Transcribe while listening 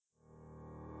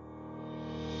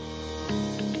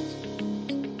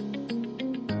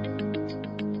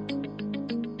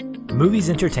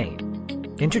Movies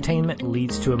entertain. Entertainment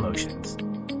leads to emotions.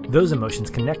 Those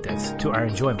emotions connect us to our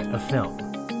enjoyment of film.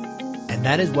 And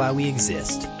that is why we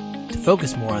exist, to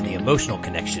focus more on the emotional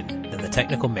connection than the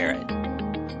technical merit.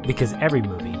 Because every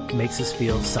movie makes us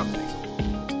feel something.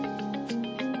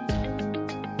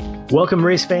 Welcome,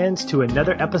 race fans, to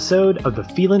another episode of the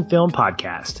Feelin' Film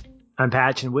Podcast. I'm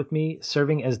Patch, and with me,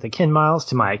 serving as the Ken Miles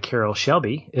to my Carol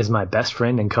Shelby, is my best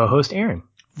friend and co-host Aaron.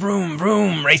 Vroom,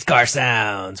 vroom, race car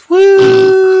sounds.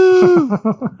 Woo!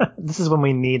 This is when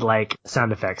we need, like,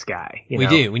 sound effects guy. We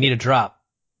do. We need a drop.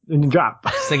 Drop.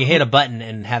 So you hit a button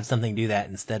and have something do that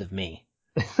instead of me.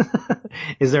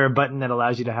 Is there a button that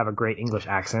allows you to have a great English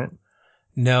accent?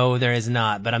 No, there is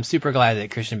not, but I'm super glad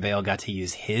that Christian Bale got to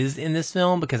use his in this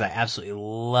film because I absolutely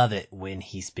love it when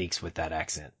he speaks with that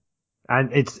accent.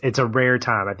 And it's a rare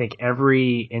time. I think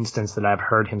every instance that I've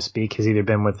heard him speak has either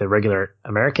been with a regular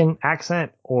American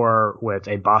accent or with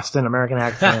a Boston American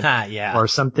accent. Yeah. Or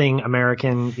something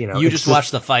American, You just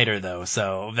watched The Fighter, though,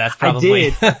 so that's probably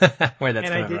where that's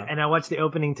coming from. And I watched the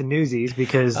opening to Newsies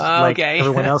because, like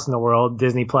everyone else in the world,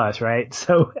 Disney Plus, right?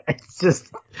 So it's just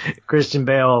Christian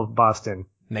Bale, Boston.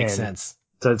 Makes sense.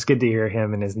 So it's good to hear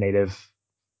him in his native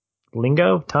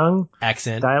lingo, tongue,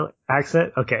 accent,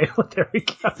 accent. Okay, well, there we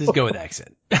go. Just go with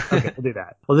accent. Okay, we'll do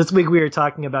that. Well, this week we are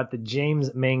talking about the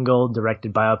James Mangold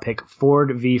directed biopic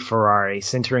Ford v Ferrari,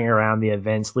 centering around the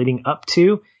events leading up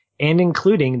to and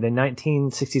including the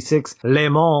 1966 Le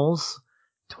Mans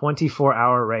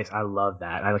 24-hour race. I love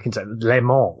that. I can say Le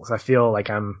Mans. I feel like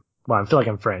I'm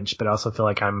French, but I also feel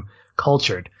like I'm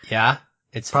cultured. Yeah,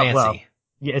 it's fancy. Well,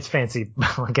 yeah, it's fancy.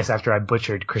 I guess after I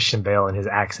butchered Christian Bale and his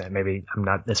accent, maybe I'm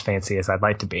not as fancy as I'd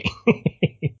like to be.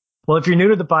 Well, if you're new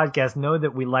to the podcast, know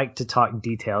that we like to talk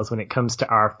details when it comes to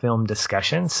our film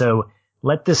discussion. So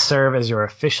let this serve as your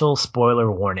official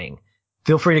spoiler warning.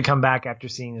 Feel free to come back after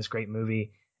seeing this great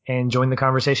movie and join the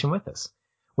conversation with us.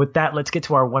 With that, let's get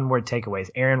to our one-word takeaways.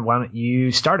 Aaron, why don't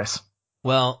you start us?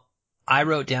 Well, I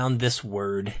wrote down this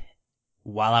word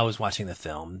while I was watching the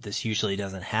film. This usually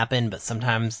doesn't happen, but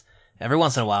sometimes, every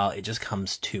once in a while, it just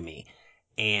comes to me.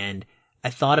 And I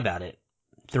thought about it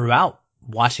throughout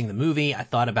watching the movie. I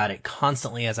thought about it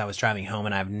constantly as I was driving home,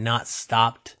 and I've not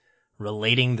stopped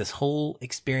relating this whole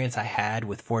experience I had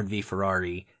with Ford v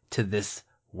Ferrari to this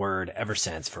word ever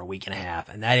since for a week and a half,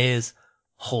 and that is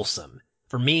wholesome.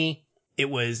 For me, it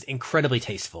was incredibly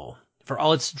tasteful. For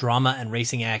all its drama and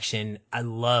racing action, I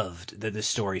loved that this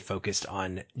story focused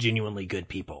on genuinely good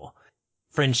people.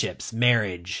 Friendships,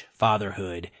 marriage,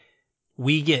 fatherhood.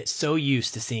 We get so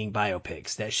used to seeing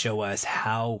biopics that show us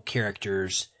how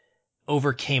characters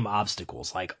overcame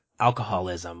obstacles like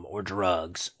alcoholism or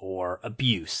drugs or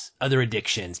abuse, other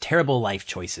addictions, terrible life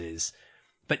choices,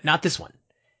 but not this one.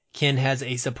 Ken has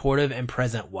a supportive and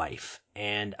present wife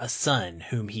and a son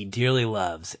whom he dearly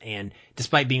loves, and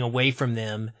despite being away from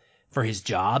them for his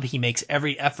job, he makes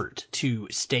every effort to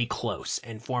stay close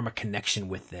and form a connection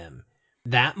with them.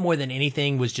 That, more than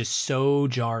anything, was just so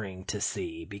jarring to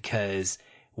see because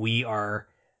we are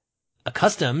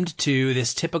accustomed to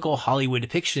this typical Hollywood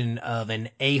depiction of an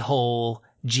a-hole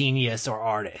genius or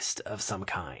artist of some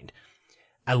kind.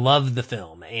 I loved the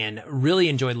film and really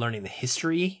enjoyed learning the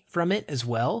history from it as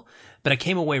well, but I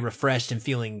came away refreshed and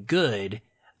feeling good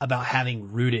about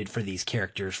having rooted for these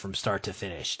characters from start to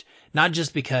finish. Not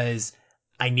just because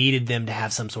I needed them to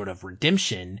have some sort of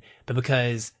redemption, but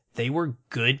because they were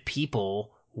good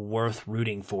people worth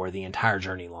rooting for the entire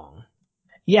journey long.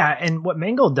 Yeah, and what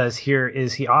Mangold does here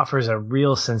is he offers a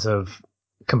real sense of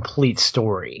complete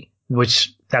story,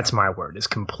 which that's my word, is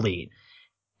complete.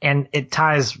 And it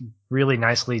ties really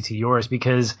nicely to yours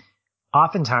because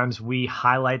oftentimes we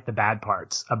highlight the bad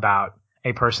parts about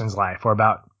a person's life or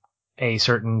about a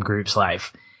certain group's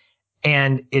life.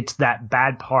 And it's that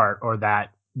bad part or that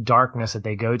darkness that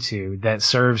they go to that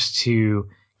serves to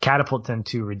catapult them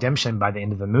to redemption by the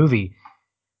end of the movie.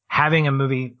 Having a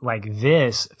movie like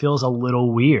this feels a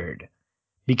little weird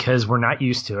because we're not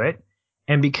used to it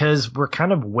and because we're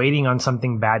kind of waiting on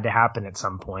something bad to happen at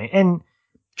some point. And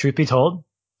truth be told,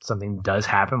 something does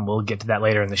happen. We'll get to that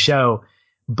later in the show,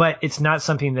 but it's not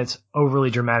something that's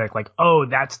overly dramatic, like, oh,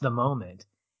 that's the moment.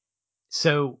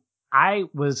 So I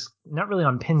was not really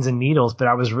on pins and needles, but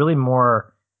I was really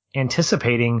more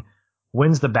anticipating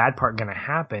when's the bad part going to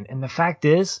happen. And the fact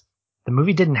is, the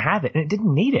movie didn't have it and it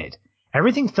didn't need it.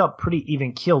 Everything felt pretty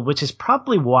even keeled, which is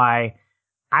probably why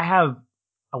I have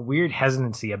a weird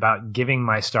hesitancy about giving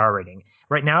my star rating.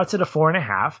 Right now it's at a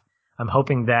 4.5. I'm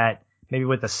hoping that maybe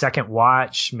with a second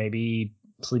watch, maybe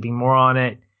sleeping more on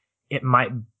it, it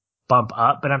might bump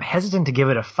up, but I'm hesitant to give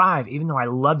it a 5, even though I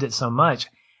loved it so much.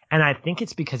 And I think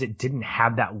it's because it didn't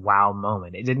have that wow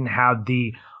moment. It didn't have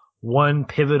the one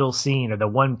pivotal scene or the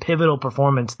one pivotal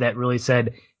performance that really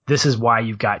said, this is why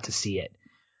you've got to see it.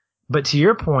 But to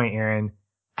your point, Aaron,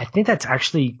 I think that's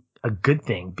actually a good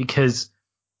thing, because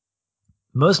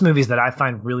most movies that I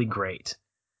find really great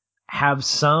have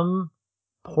some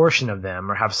portion of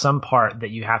them or have some part that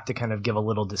you have to kind of give a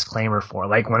little disclaimer for.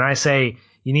 Like when I say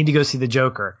you need to go see The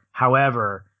Joker,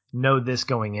 however, know this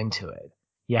going into it.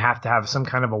 You have to have some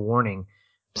kind of a warning.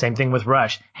 Same thing with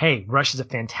Rush. Hey, Rush is a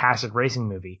fantastic racing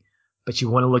movie, but you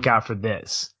want to look out for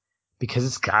this because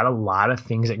it's got a lot of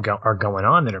things that are going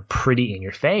on that are pretty in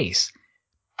your face.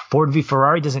 Ford v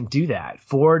Ferrari doesn't do that.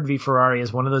 Ford v Ferrari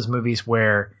is one of those movies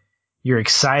where you're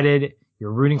excited,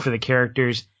 you're rooting for the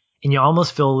characters, and you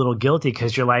almost feel a little guilty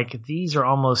because you're like, these are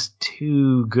almost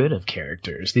too good of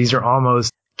characters. These are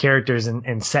almost characters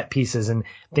and set pieces and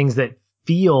things that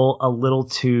feel a little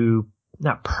too,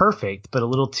 not perfect, but a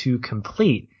little too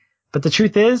complete. But the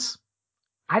truth is,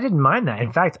 I didn't mind that.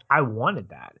 In fact, I wanted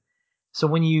that. So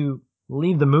when you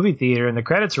leave the movie theater and the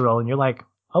credits roll and you're like,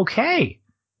 okay,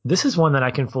 this is one that I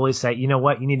can fully say, you know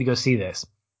what, you need to go see this.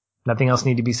 Nothing else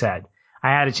need to be said. I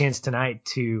had a chance tonight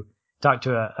to talk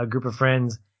to a group of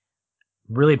friends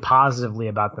really positively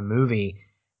about the movie.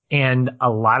 And a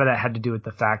lot of that had to do with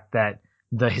the fact that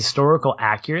the historical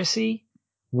accuracy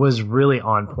was really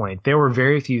on point. There were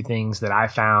very few things that I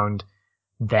found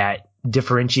that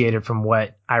differentiated from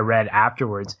what I read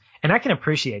afterwards. And I can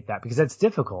appreciate that because that's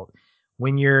difficult.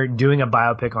 When you're doing a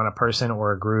biopic on a person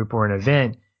or a group or an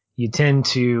event, you tend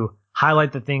to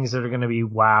highlight the things that are going to be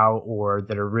wow or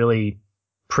that are really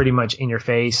pretty much in your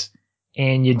face,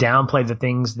 and you downplay the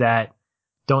things that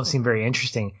don't seem very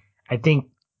interesting. I think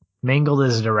Mangold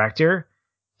as a director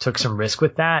took some risk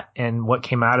with that, and what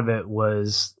came out of it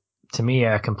was, to me,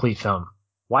 a complete film.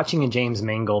 Watching a James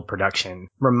Mangold production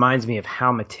reminds me of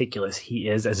how meticulous he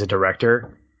is as a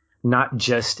director, not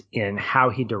just in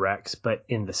how he directs, but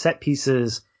in the set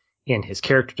pieces, in his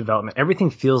character development.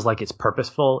 Everything feels like it's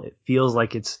purposeful. It feels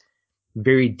like it's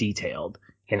very detailed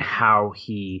in how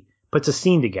he puts a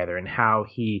scene together and how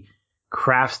he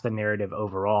crafts the narrative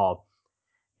overall.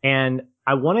 And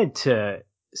I wanted to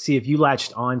see if you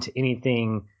latched on to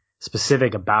anything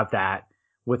specific about that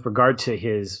with regard to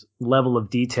his level of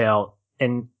detail,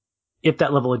 and if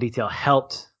that level of detail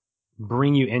helped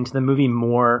bring you into the movie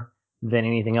more than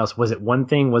anything else. Was it one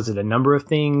thing? Was it a number of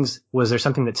things? Was there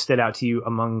something that stood out to you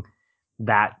among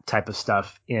that type of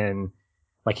stuff in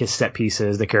like his set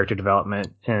pieces, the character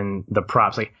development, and the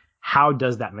props? Like, how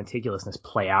does that meticulousness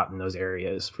play out in those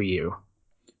areas for you?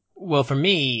 Well, for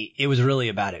me, it was really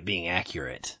about it being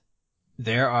accurate.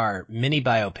 There are many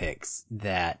biopics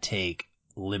that take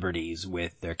liberties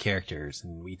with their characters,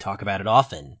 and we talk about it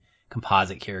often,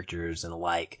 composite characters and the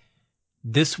like.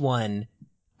 This one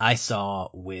I saw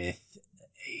with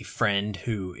a friend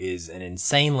who is an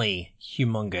insanely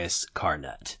humongous car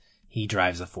nut. He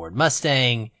drives a Ford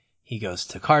Mustang, he goes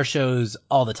to car shows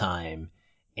all the time,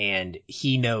 and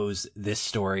he knows this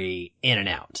story in and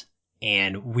out.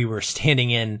 And we were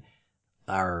standing in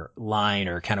our line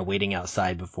or kind of waiting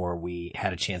outside before we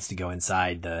had a chance to go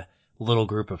inside the little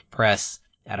group of press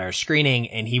at our screening,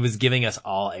 and he was giving us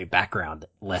all a background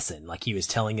lesson. Like, he was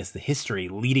telling us the history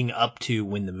leading up to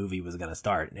when the movie was going to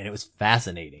start, and it was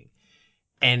fascinating.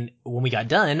 And when we got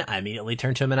done, I immediately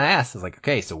turned to him and I asked, I was like,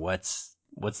 okay, so what's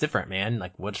different, man?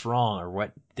 Like, what's wrong, or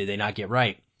what did they not get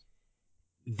right?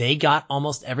 They got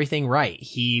almost everything right.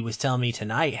 He was telling me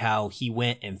tonight how he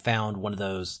went and found one of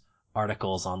those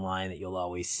articles online that you'll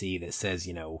always see that says,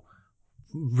 you know,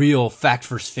 real fact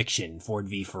versus fiction, Ford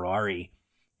v Ferrari.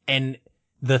 And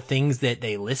the things that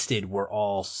they listed were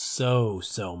all so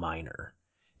minor.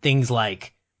 Things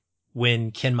like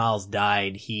when Ken Miles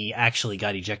died, he actually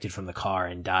got ejected from the car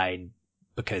and died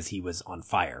because he was on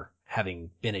fire, having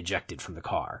been ejected from the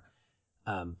car.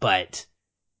 But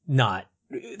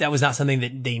that was not something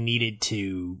that they needed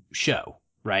to show,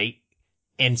 right?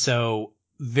 And so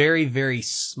very, very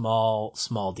small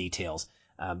details.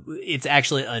 It's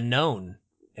actually unknown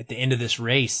at the end of this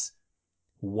race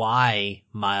why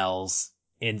Miles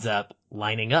ends up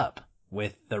lining up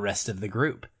with the rest of the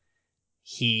group.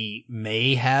 He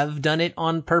may have done it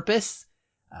on purpose.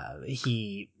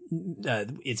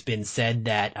 It's been said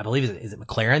that, I believe, is it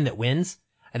McLaren that wins?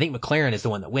 I think McLaren is the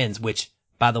one that wins, which,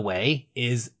 by the way,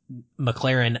 is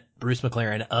Bruce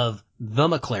McLaren of the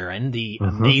McLaren, the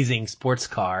amazing sports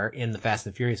car in the Fast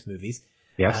and Furious movies.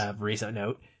 Yes. Recent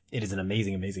note. It is an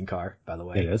amazing, amazing car, by the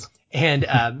way. It is. And,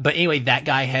 but anyway, that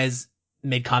guy has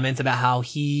made comments about how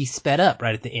he sped up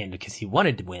right at the end because he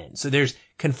wanted to win. So there's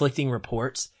conflicting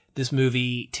reports. this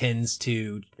movie decides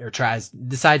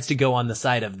to go on the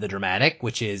side of the dramatic,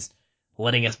 which is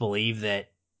letting us believe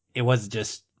that it was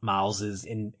just Miles's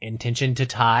intention to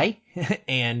tie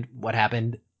and what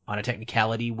happened on a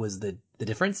technicality was the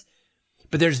difference.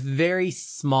 But there's very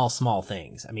small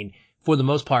things. I mean, for the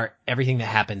most part, everything that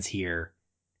happens here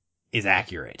is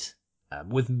accurate,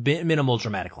 with minimal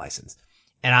dramatic license.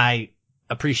 And I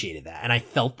appreciated that. And I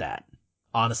felt that.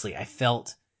 Honestly, I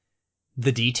felt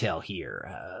the detail here,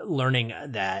 learning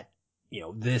that,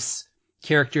 this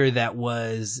character that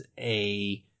was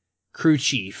a crew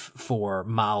chief for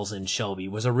Miles and Shelby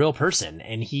was a real person.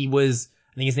 And I think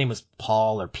his name was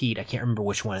Paul or Pete. I can't remember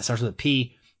which one. It starts with a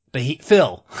P, but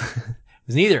Phil. It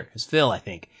was neither. It was Phil, I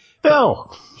think.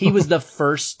 Phil. He was the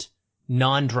first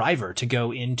non-driver to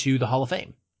go into the Hall of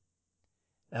Fame.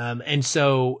 And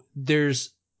so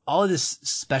there's all of this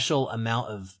special amount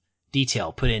of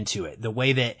detail put into it. The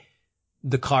way that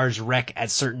the cars wreck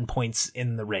at certain points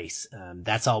in the race.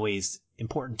 That's always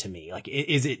important to me. Like,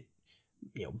 is it,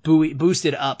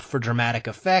 boosted up for dramatic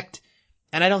effect?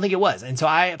 And I don't think it was. And so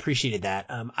I appreciated that.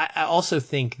 I also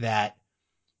think that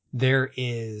there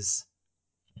is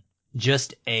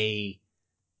just a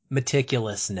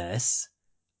meticulousness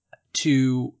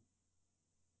to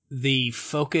the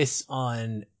focus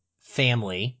on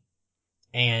family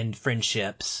and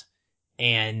friendships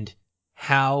and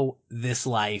how this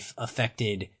life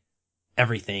affected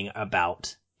everything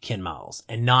about Ken Miles,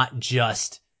 and not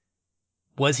just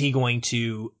was he going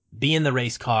to be in the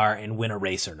race car and win a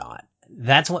race or not.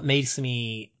 That's what makes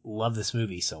me love this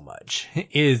movie so much,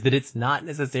 is that it's not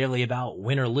necessarily about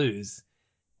win or lose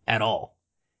at all.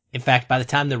 In fact, by the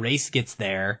time the race gets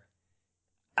there,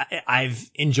 I've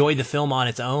enjoyed the film on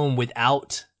its own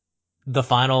without the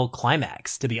final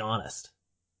climax, to be honest.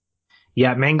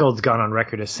 Yeah, Mangold's gone on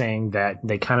record as saying that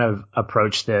they kind of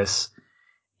approach this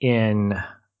in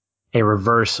a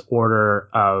reverse order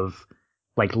of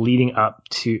like leading up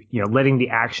to, letting the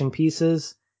action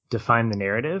pieces define the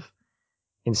narrative,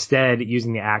 instead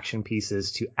using the action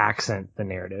pieces to accent the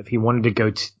narrative. He wanted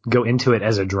to go into it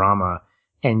as a drama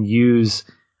and use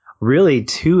really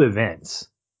two events.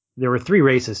 There were 3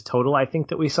 races total, I think,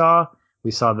 that we saw.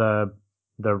 We saw the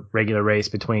regular race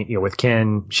between, with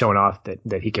Ken showing off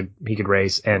that he could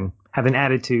race and have an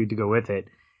attitude to go with it.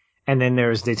 And then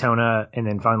there's Daytona and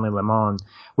then finally Le Mans,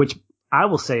 which I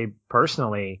will say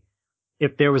personally,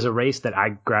 if there was a race that I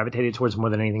gravitated towards more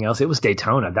than anything else, it was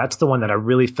Daytona. That's the one that I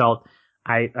really felt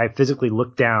I physically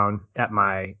looked down at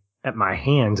my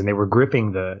hands and they were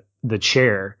gripping the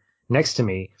chair next to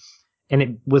me. And it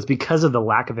was because of the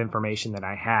lack of information that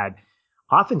I had.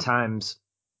 Oftentimes,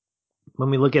 when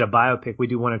we look at a biopic, we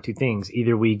do one of two things.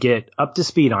 Either we get up to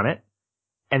speed on it,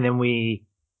 and then we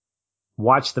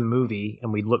watch the movie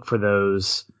and we look for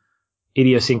those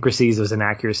idiosyncrasies, those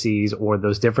inaccuracies, or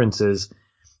those differences,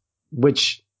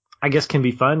 which I guess can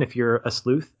be fun if you're a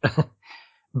sleuth.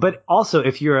 But also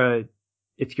if you're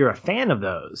a fan of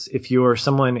those, if you're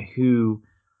someone who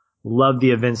loved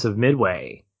the events of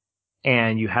Midway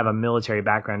and you have a military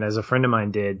background, as a friend of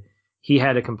mine did, he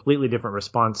had a completely different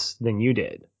response than you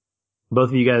did. Both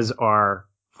of you guys are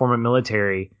former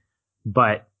military,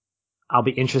 but I'll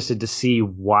be interested to see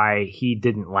why he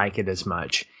didn't like it as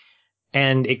much.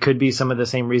 And it could be some of the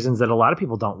same reasons that a lot of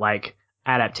people don't like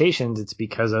adaptations. It's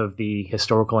because of the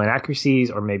historical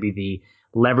inaccuracies or maybe the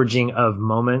leveraging of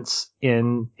moments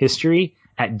in history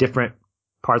at different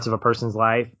parts of a person's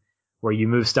life, where you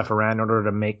move stuff around in order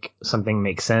to make something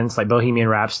make sense. Like Bohemian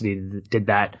Rhapsody did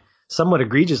that somewhat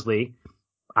egregiously.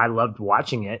 I loved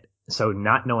watching it. So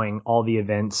not knowing all the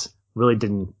events really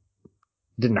didn't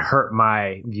hurt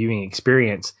my viewing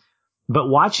experience. But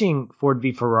watching Ford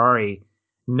v Ferrari,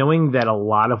 knowing that a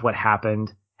lot of what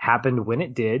happened when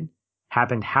it did,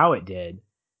 happened how it did,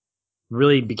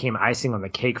 really became icing on the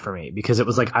cake for me, because it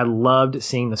was like I loved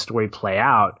seeing the story play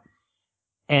out.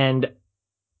 And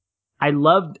I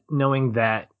loved knowing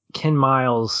that Ken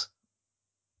Miles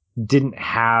didn't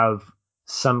have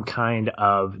some kind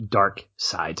of dark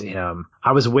side to him.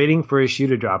 I was waiting for his shoe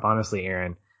to drop, honestly,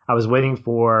 Aaron. I was waiting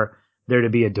for there to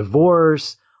be a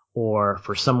divorce or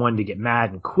for someone to get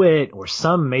mad and quit or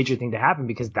some major thing to happen,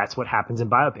 because that's what happens in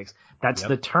biopics. That's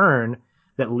the turn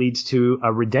that leads to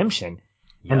a redemption.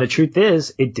 Yep. And the truth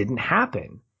is, it didn't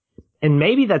happen. And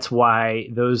maybe that's why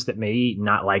those that may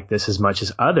not like this as much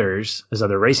as other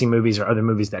racing movies or other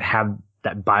movies that have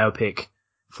that biopic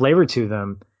flavor to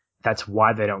them, that's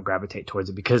why they don't gravitate towards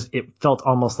it, because it felt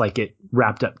almost like it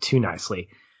wrapped up too nicely.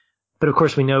 But of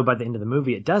course, we know by the end of the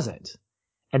movie, it doesn't.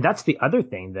 And that's the other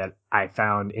thing that I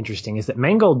found interesting, is that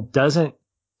Mangold doesn't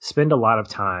spend a lot of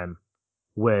time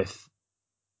with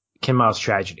Ken Miles'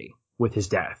 tragedy, with his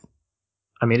death.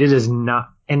 I mean, it is not,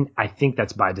 and I think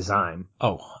that's by design.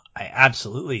 Oh, I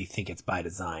absolutely think it's by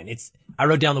design. I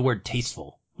wrote down the word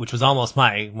tasteful, which was almost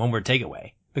my one word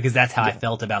takeaway, because that's how I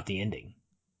felt about the ending.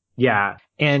 Yeah.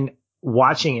 And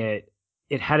watching it,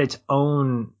 it had its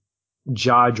own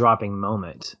jaw-dropping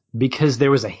moment, because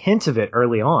there was a hint of it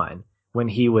early on when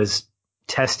he was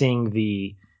testing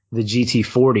the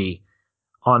GT40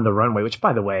 on the runway, which,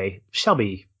 by the way,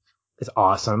 Shelby is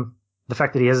awesome. The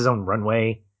fact that he has his own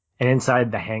runway and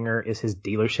inside the hangar is his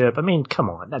dealership. I mean, come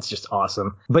on, that's just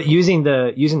awesome. But using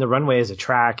the runway as a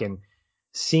track and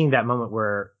seeing that moment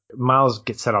where Miles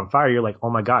gets set on fire, you're like, oh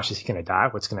my gosh, is he going to die?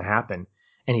 What's going to happen?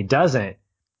 And he doesn't.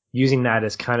 Using that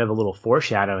as kind of a little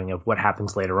foreshadowing of what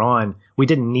happens later on, we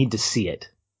didn't need to see it.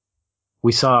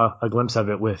 We saw a glimpse of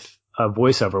it with a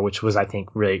voiceover, which was, I think,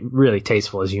 really, really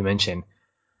tasteful, as you mentioned.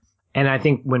 And I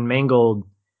think when Mangold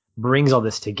brings all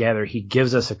this together, he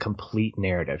gives us a complete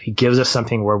narrative. He gives us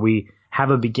something where we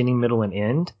have a beginning, middle, and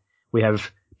end. We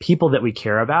have people that we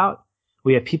care about.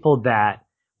 We have people that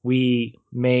we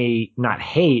may not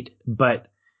hate, but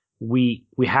we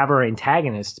have our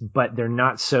antagonists, but they're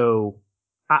not so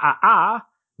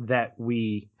that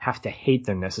we have to hate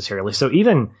them necessarily. So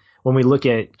even when we look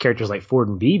at characters like Ford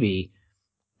and Beebe,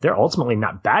 they're ultimately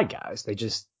not bad guys. They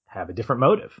just have a different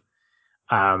motive.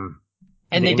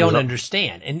 And they don't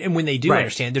understand. And when they do Right.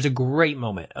 understand, there's a great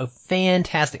moment, a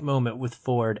fantastic moment with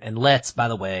Ford. And Letts, by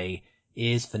the way,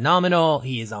 is phenomenal.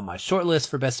 He is on my short list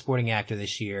for Best Supporting Actor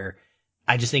this year.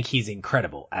 I just think he's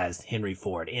incredible as Henry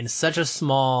Ford in such a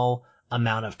small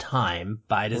amount of time.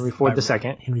 Henry Ford the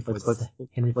second. Henry Ford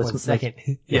the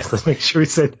second. Yes, let's make sure we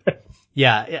said that.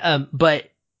 Yeah.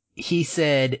 But he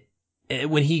said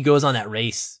when he goes on that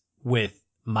race with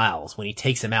Miles, when he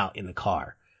takes him out in the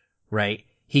car, right?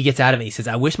 He gets out of it. He says,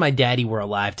 I wish my daddy were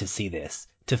alive to see this,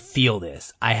 to feel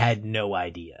this. I had no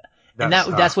idea.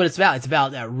 That's what it's about. It's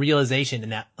about that realization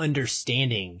and that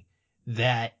understanding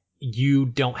that you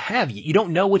don't have. You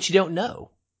don't know what you don't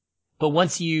know. But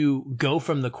once you go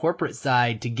from the corporate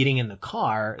side to getting in the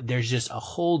car, there's just a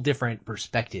whole different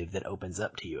perspective that opens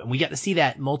up to you. And we got to see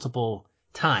that multiple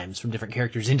times from different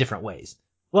characters in different ways.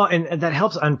 Well, and that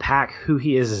helps unpack who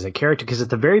he is as a character, because at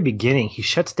the very beginning, he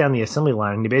shuts down the assembly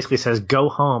line and he basically says, go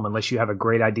home unless you have a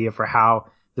great idea for how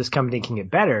this company can get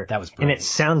better. That was brilliant. And it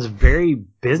sounds very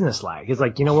businesslike. It's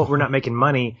like, you know what? We're not making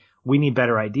money. We need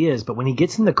better ideas. But when he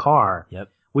gets in the car,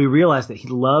 we realize that he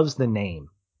loves the name.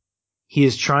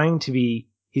 He's trying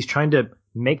to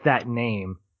make that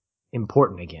name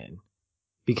important again,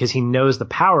 because he knows the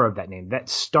power of that name that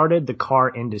started the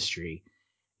car industry.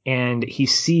 And he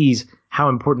sees how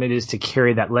important it is to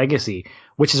carry that legacy,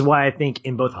 which is why I think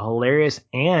in both a hilarious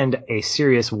and a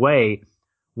serious way,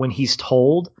 when he's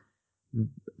told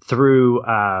through,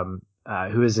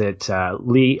 who is it?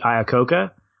 Lee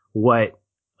Iacocca, what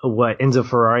Enzo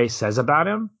Ferrari says about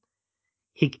him,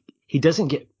 he doesn't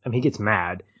get, I mean, he gets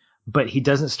mad, but he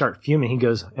doesn't start fuming. He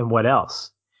goes, and what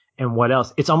else? And what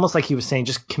else? It's almost like he was saying,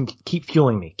 just keep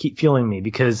fueling me,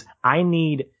 because I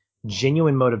need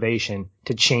genuine motivation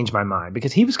to change my mind,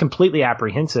 because he was completely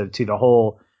apprehensive to the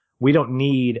whole, we don't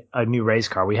need a new race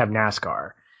car. We have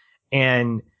NASCAR.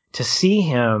 And to see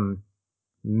him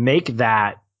make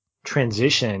that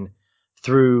transition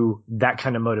through that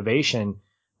kind of motivation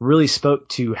really spoke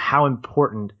to how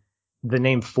important the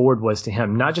name Ford was to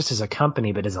him, not just as a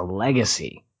company, but as a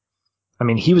legacy. I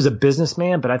mean, he was a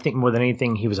businessman, but I think more than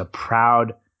anything, he was a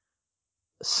proud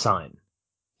son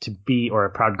to be, or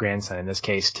a proud grandson in this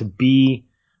case, to be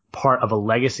part of a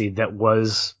legacy that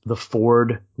was the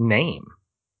Ford name.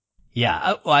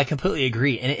 Yeah, well, I completely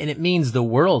agree. And it means the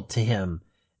world to him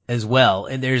as well.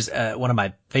 And there's one of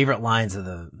my favorite lines of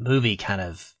the movie kind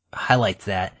of highlights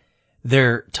that.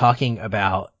 They're talking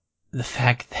about the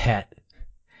fact that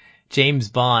James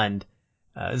Bond,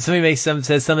 somebody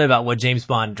says something about what James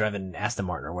Bond driving Aston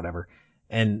Martin or whatever.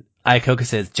 And Iacocca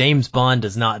says, James Bond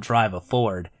does not drive a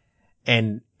Ford.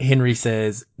 And Henry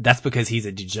says, that's because he's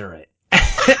a degenerate.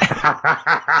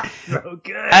 So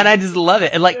good. And I just love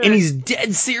it. And and he's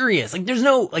dead serious. Like, there's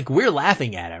no, we're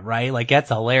laughing at him, right? Like, that's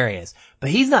hilarious. But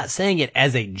he's not saying it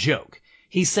as a joke.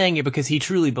 He's saying it because he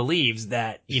truly believes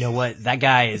that, you know what, that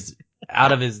guy is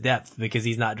out of his depth because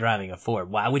he's not driving a Ford.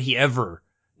 Why would he ever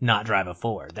not drive a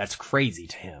Ford? That's crazy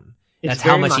to him. That's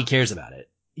how much he cares about it.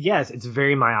 Yes, it's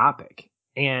very myopic.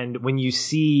 And when you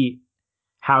see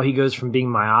how he goes from being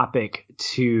myopic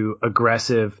to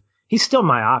aggressive, he's still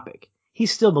myopic. He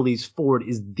still believes Ford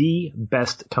is the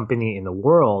best company in the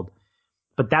world.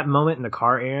 But that moment in the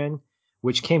car, Aaron,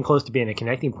 which came close to being a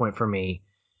connecting point for me,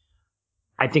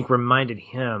 I think reminded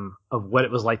him of what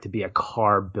it was like to be a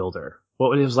car builder,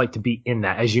 what it was like to be in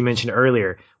that. As you mentioned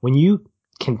earlier, when you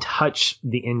can touch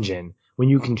the engine, when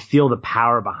you can feel the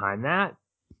power behind that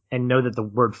and know that the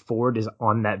word Ford is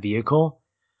on that vehicle,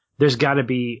 there's got to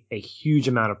be a huge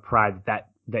amount of pride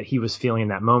that he was feeling in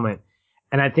that moment.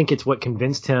 And I think it's what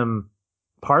convinced him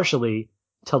partially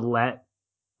to let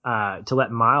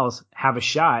Miles have a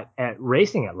shot at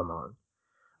racing at Le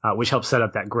Mans, which helped set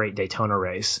up that great Daytona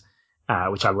race,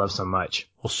 which I love so much.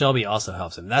 Well, Shelby also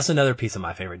helps him. That's another piece of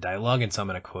my favorite dialogue, and so I'm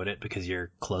going to quote it because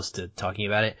you're close to talking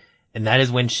about it. And that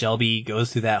is when Shelby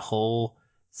goes through that whole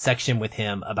section with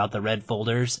him about the red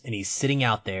folders, and he's sitting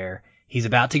out there. He's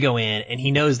about to go in, and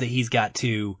he knows that he's got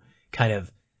to kind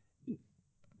of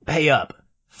pay up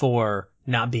for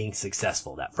not being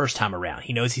successful that first time around.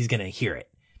 He knows he's going to hear it.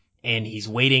 And he's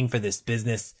waiting for this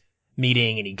business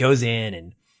meeting, and he goes in,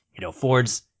 and,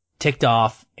 Ford's ticked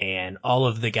off, and all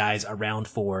of the guys around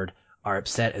Ford are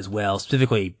upset as well.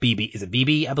 Specifically, BB, is it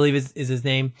BB, I believe is his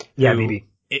name? Yeah, BB.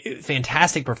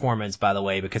 Fantastic performance, by the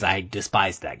way, because I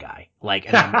despised that guy.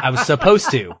 And I was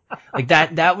supposed to.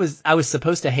 I was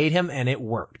supposed to hate him, and it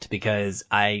worked because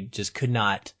I just could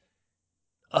not.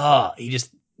 He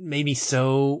just made me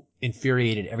so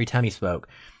infuriated every time he spoke.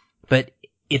 But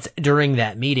it's during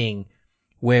that meeting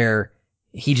where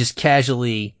he just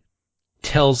casually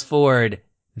tells Ford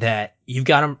that you've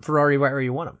got him Ferrari right where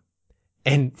you want him.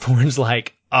 And Ford's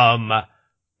like,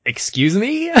 excuse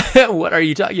me? What are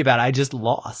you talking about? I just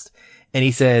lost. And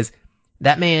he says,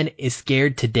 that man is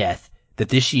scared to death that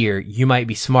this year you might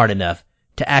be smart enough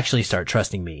to actually start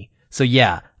trusting me. So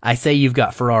yeah, I say you've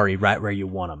got Ferrari right where you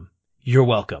want him. You're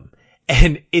welcome.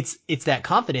 And it's that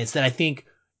confidence that I think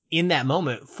in that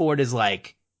moment, Ford is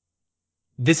like,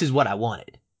 this is what I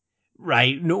wanted,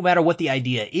 right? No matter what the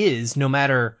idea is, no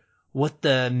matter what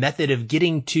the method of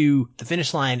getting to the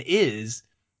finish line is,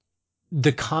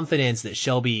 the confidence that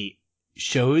Shelby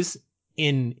shows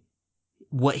in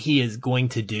what he is going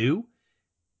to do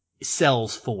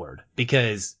sells Ford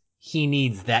because he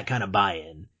needs that kind of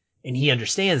buy-in, and he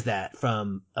understands that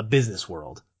from a business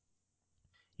world.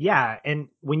 Yeah, and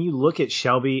when you look at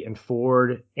Shelby and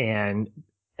Ford and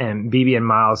BB and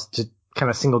Miles, to kind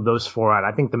of single those four out,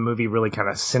 I think the movie really kind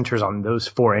of centers on those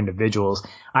four individuals.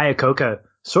 Iacocca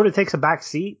sort of takes a back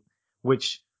seat,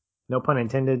 which, no pun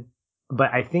intended,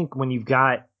 but I think when you've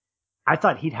got, I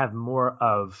thought he'd have more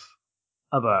of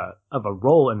a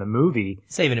role in the movie.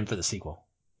 Saving him for the sequel.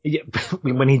 Yeah,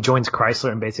 when he joins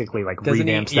Chrysler and basically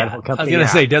revamps that whole company. I was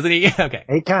gonna say, doesn't he? Okay.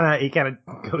 He kind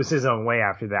of goes his own way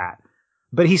after that.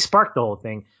 But he sparked the whole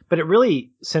thing. But it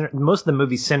really most of the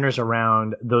movie centers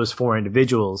around those four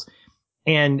individuals,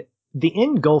 and the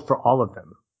end goal for all of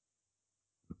them,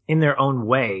 in their own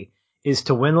way, is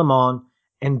to win Le Mans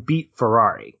and beat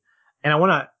Ferrari. And I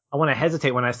want to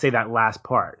hesitate when I say that last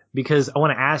part, because I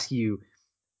want to ask you,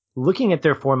 looking at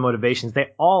their four motivations, they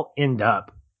all end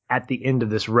up at the end of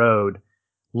this road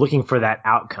looking for that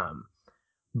outcome.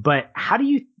 But how do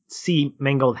you see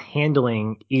Mangold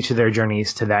handling each of their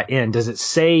journeys to that end? Does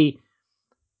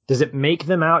it make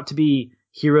them out to be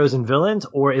heroes and villains,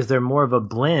 or is there more of a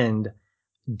blend?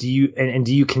 Do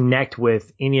you connect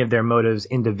with any of their motives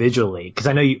individually? Because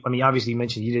I know obviously you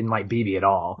mentioned you didn't like BB at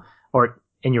all,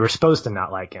 and you were supposed to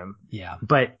not like him. Yeah.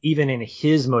 But even in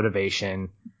his motivation,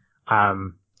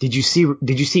 did you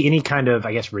see any kind of,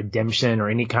 I guess, redemption or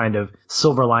any kind of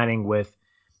silver lining with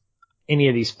any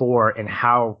of these four, and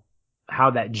how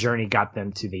that journey got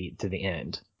them to the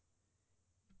end?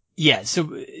 Yeah. So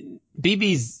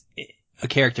BB's a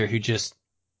character who just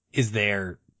is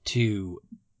there to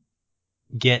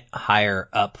get higher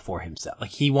up for himself.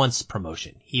 He wants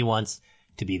promotion. He wants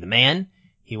to be the man.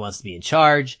 He wants to be in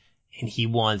charge, and he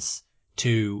wants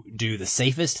to do the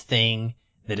safest thing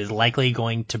that is likely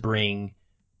going to bring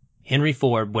Henry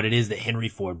Ford what it is that Henry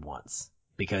Ford wants,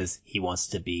 because he wants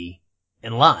to be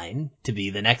in line to be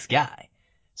the next guy.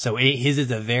 So his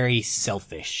is a very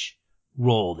selfish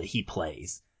role that he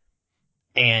plays.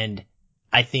 And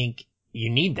I think you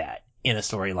need that in a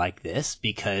story like this,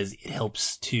 because it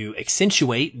helps to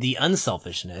accentuate the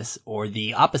unselfishness or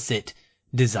the opposite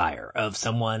desire of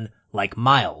someone like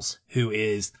Miles, who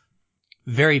is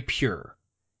very pure.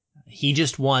 He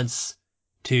just wants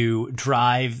to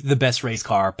drive the best race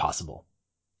car possible.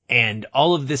 And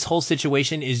all of this whole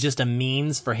situation is just a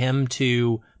means for him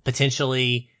to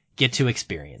potentially get to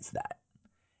experience that.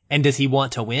 And does he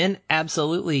want to win?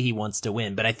 Absolutely, he wants to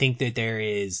win. But I think that there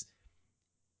is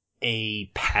a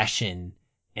passion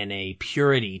and a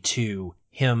purity to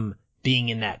him being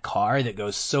in that car that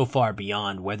goes so far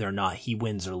beyond whether or not he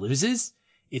wins or loses.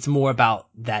 It's more about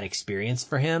that experience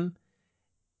for him.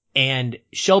 And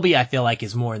Shelby, I feel like,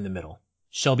 is more in the middle.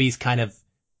 Shelby's kind of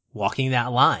walking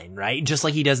that line, right? Just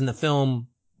like he does in the film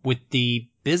with the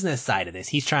business side of this.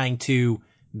 He's trying to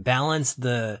balance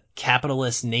the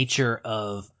capitalist nature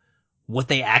of what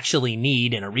they actually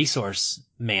need in a resource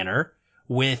manner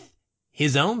with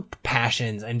his own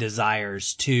passions and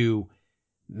desires to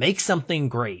make something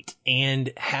great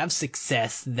and have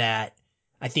success that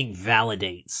I think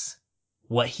validates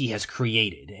what he has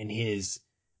created and his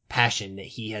passion that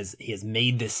he has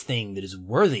made this thing that is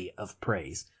worthy of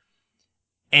praise.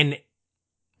 And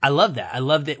I love that. I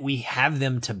love that we have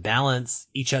them to balance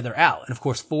each other out. And of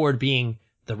course, Ford being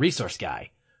the resource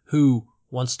guy who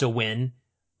wants to win,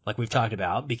 like we've talked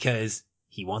about, because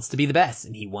he wants to be the best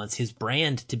and he wants his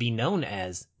brand to be known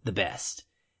as the best.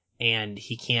 And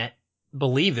he can't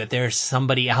believe that there's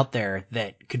somebody out there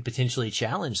that could potentially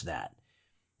challenge that,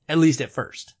 at least at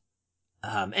first.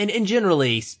 And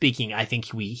generally speaking, I think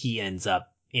he ends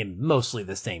up in mostly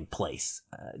the same place,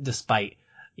 despite,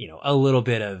 a little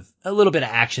bit of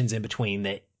actions in between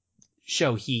that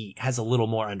show he has a little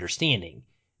more understanding,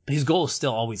 but his goal is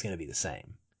still always going to be the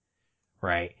same.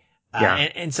 Right. Yeah.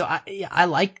 And so I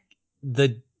like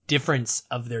the difference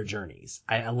of their journeys.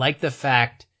 I like the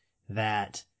fact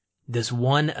that this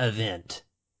one event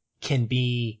can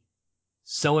be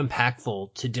so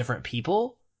impactful to different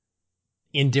people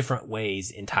in different ways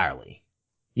entirely.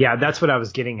 Yeah, that's what I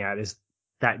was getting at, is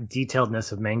that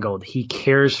detailedness of Mangold. He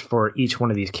cares for each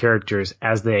one of these characters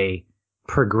as they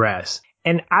progress.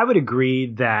 And I would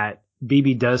agree that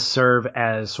BB does serve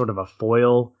as sort of a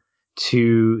foil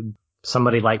to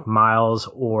somebody like Miles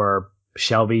or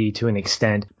Shelby to an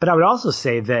extent. But I would also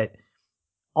say that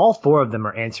all four of them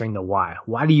are answering the why.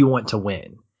 Why do you want to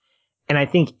win? And I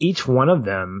think each one of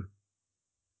them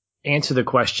answer the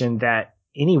question that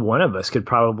any one of us could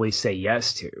probably say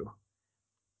yes to.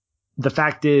 The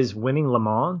fact is, winning Le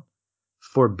Mans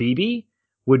for BB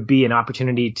would be an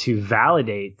opportunity to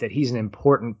validate that he's an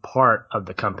important part of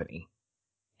the company.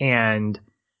 And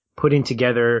putting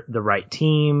together the right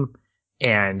team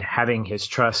and having his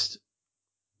trust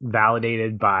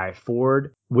validated by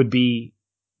Ford would be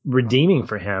redeeming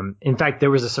for him. In fact, there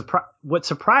was a surprise. What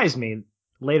surprised me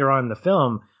later on in the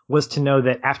film was to know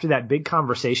that after that big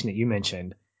conversation that you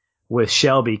mentioned with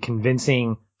Shelby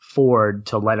convincing Ford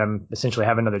to let him essentially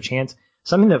have another chance,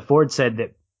 something that Ford said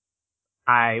that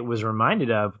I was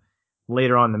reminded of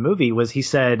later on in the movie was he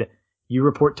said, you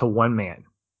report to one man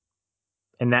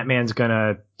and that man's going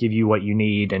to give you what you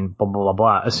need and blah, blah, blah,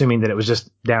 blah, assuming that it was just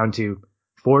down to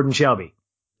Ford and Shelby,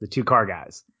 the two car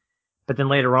guys. But then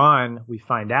later on, we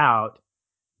find out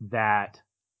that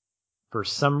for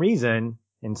some reason,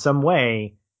 in some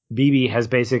way, BB has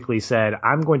basically said,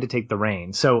 I'm going to take the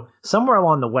reins. So somewhere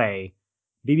along the way,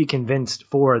 BB convinced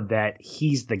Ford that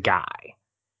he's the guy.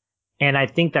 And I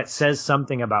think that says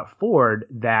something about Ford,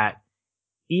 that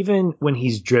even when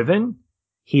he's driven,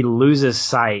 he loses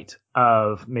sight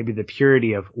of maybe the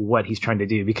purity of what he's trying to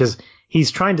do, because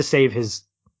he's trying to save his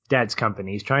dad's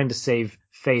company. He's trying to save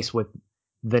face with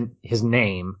his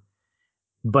name,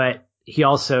 but he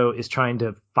also is trying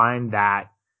to find that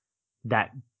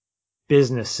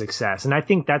business success. And I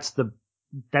think that's the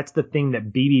thing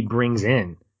that BB brings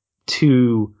in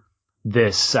to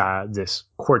this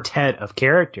quartet of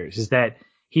characters, is that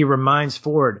he reminds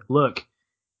Ford, look,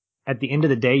 at the end of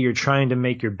the day, you're trying to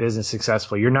make your business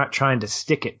successful. You're not trying to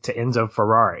stick it to Enzo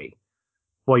Ferrari.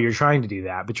 Well, you're trying to do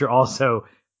that, but you're also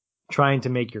trying to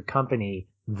make your company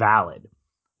valid.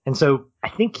 And so I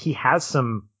think he has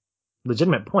some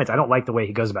legitimate points. I don't like the way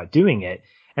he goes about doing it.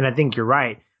 And I think you're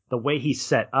right. The way he's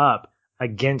set up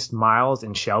against Miles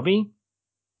and Shelby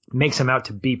makes him out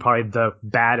to be probably the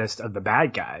baddest of the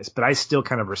bad guys. But I still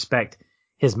kind of respect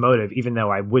his motive, even though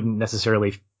I wouldn't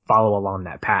necessarily follow along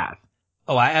that path.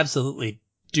 Oh, I absolutely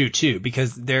do too,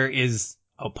 because there is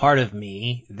a part of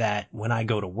me that when I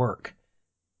go to work,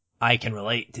 I can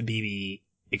relate to BB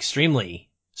extremely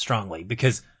strongly,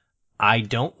 because I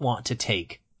don't want to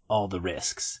take all the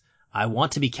risks. I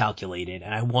want to be calculated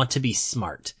and I want to be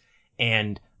smart.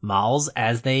 And Miles,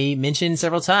 as they mentioned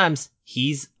several times,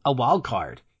 he's a wild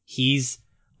card. He's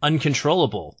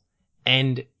uncontrollable.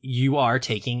 And you are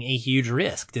taking a huge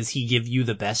risk. Does he give you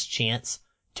the best chance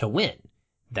to win?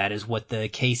 That is what the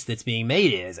case that's being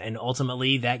made is. And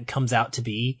ultimately that comes out to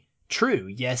be true.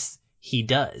 Yes, he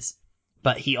does.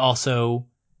 But he also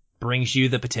brings you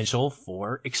the potential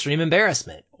for extreme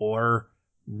embarrassment or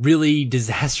really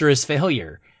disastrous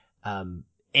failure. And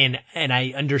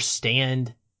I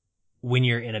understand when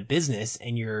you're in a business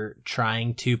and you're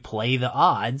trying to play the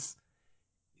odds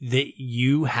that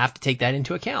you have to take that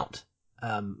into account.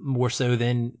 More so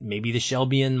than maybe the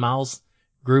Shelby and Miles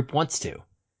group wants to.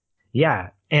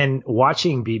 Yeah. And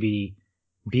watching BB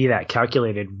be that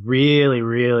calculated really,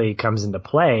 really comes into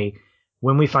play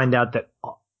when we find out that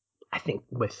I think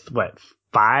with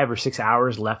 5 or 6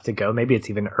 hours left to go, maybe it's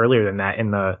even earlier than that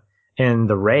in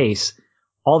the race,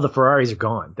 all the Ferraris are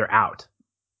gone. They're out.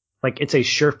 Like, it's a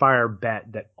surefire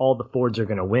bet that all the Fords are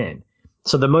going to win.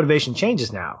 So the motivation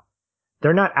changes now.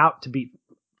 They're not out to beat.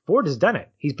 Ford has done it.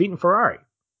 He's beaten Ferrari.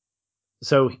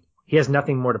 So he has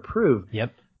nothing more to prove.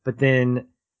 Yep. But then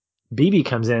BB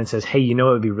comes in and says, hey, you know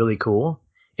what would be really cool?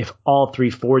 If all 3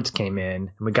 Fords came in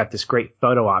and we got this great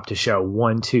photo op to show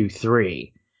 1, 2,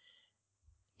 3.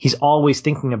 He's always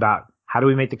thinking about, how do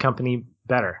we make the company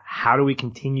better? How do we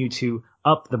continue to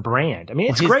up the brand? I mean,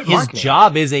 it's great marketing. His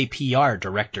job is a PR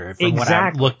director from what I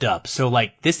Exactly. looked up. So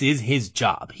like, this is his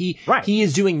job. He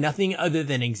is doing nothing other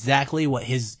than exactly what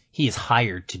he is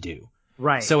hired to do.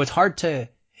 Right. So it's hard to,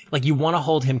 like, you want to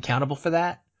hold him accountable for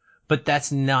that, but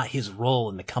that's not his role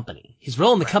in the company. His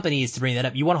role in the company is to bring that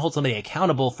up. You want to hold somebody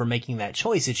accountable for making that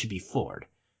choice. It should be Ford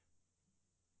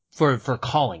for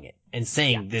calling it and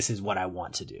saying, this is what I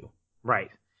want to do. Right.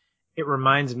 It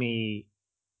reminds me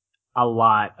a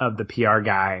lot of the PR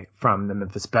guy from the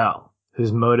Memphis Belle,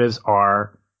 whose motives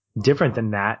are different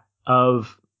than that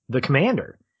of the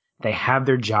commander. They have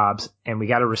their jobs, and we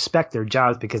got to respect their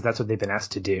jobs because that's what they've been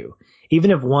asked to do.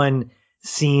 Even if one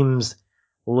seems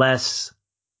less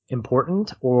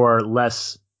important or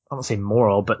less, I don't say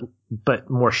moral, but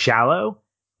more shallow,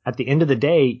 at the end of the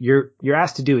day, you're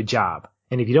asked to do a job.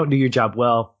 And if you don't do your job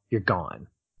well, you're gone.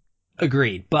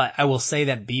 Agreed. But I will say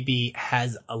that BB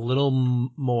has a little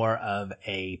more of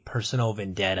a personal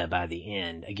vendetta by the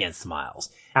end against Miles.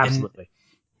 Absolutely.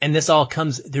 And this all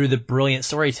comes through the brilliant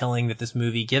storytelling that this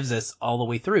movie gives us all the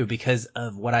way through because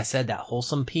of what I said, that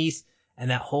wholesome piece and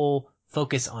that whole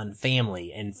focus on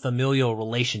family and familial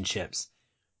relationships.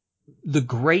 The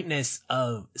greatness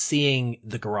of seeing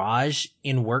the garage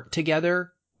in work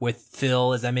together with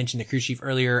Phil, as I mentioned, the crew chief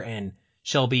earlier, and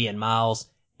Shelby and Miles,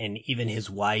 and even his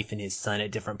wife and his son at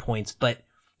different points. But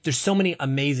there's so many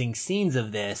amazing scenes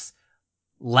of this,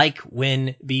 like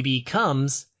when BB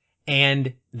comes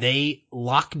and they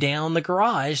lock down the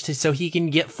garage so he can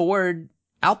get Ford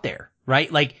out there,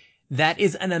 right? Like, that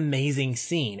is an amazing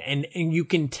scene. And you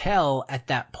can tell at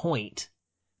that point,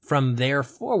 from there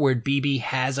forward, BB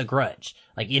has a grudge.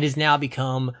 Like, it has now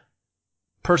become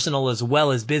personal as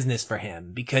well as business for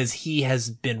him because he has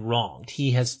been wronged.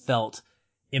 He has felt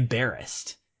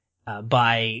embarrassed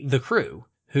by the crew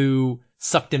who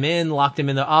sucked him in, locked him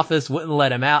in the office, wouldn't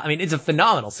let him out. I mean, it's a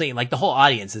phenomenal scene. Like, the whole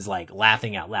audience is like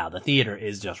laughing out loud. The theater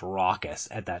is just raucous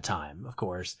at that time, of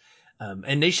course.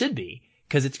 And they should be,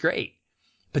 because it's great.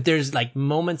 But there's like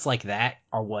moments like that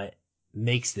are what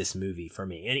makes this movie for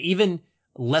me. And even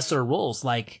lesser roles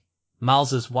like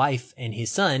Miles's wife and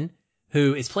his son,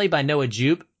 who is played by Noah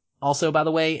Jupe, also, by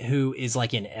the way, who is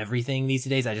like in everything these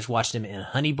days. I just watched him in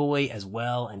Honey Boy as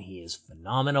well, and he is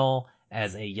phenomenal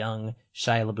as a young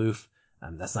Shia LaBeouf.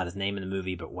 That's not his name in the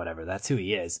movie, but whatever. That's who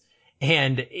he is.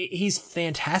 And he's a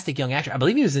fantastic young actor. I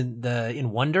believe he was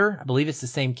in Wonder. I believe it's the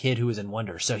same kid who was in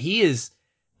Wonder. So he is,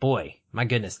 boy, my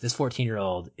goodness, this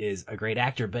 14-year-old is a great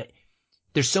actor. But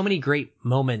there's so many great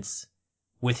moments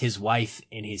with his wife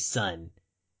and his son.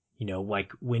 You know,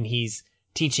 like when he's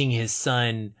teaching his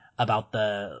son about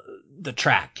the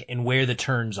track and where the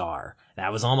turns are.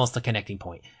 That was almost a connecting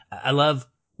point. I love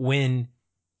when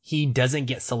he doesn't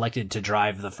get selected to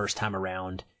drive the first time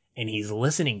around and he's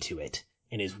listening to it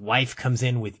and his wife comes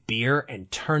in with beer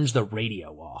and turns the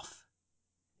radio off.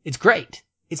 It's great.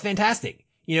 It's fantastic.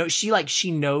 You know,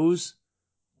 she knows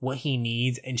what he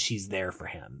needs and she's there for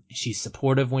him. She's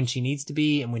supportive when she needs to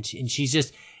be and she's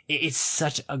just, it's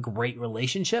such a great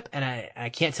relationship. And I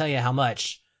can't tell you how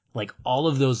much, like, all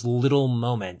of those little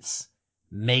moments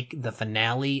make the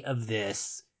finale of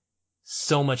this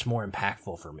so much more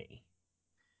impactful for me.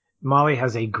 Molly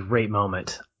has a great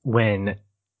moment when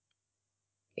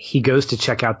he goes to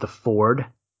check out the Ford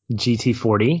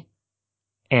GT40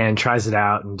 and tries it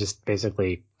out and just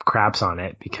basically craps on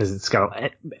it because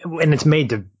and it's made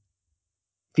to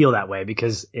feel that way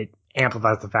because it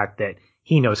amplifies the fact that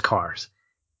he knows cars.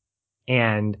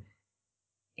 And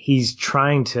he's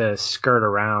trying to skirt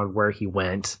around where he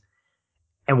went.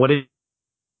 And what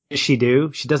does she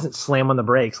do? She doesn't slam on the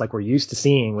brakes like we're used to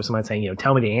seeing with someone saying,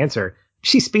 tell me the answer.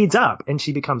 She speeds up and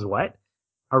she becomes what?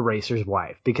 A racer's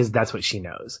wife, because that's what she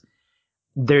knows.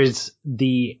 There's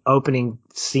the opening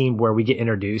scene where we get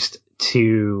introduced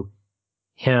to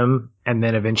him and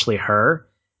then eventually her.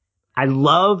 I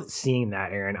love seeing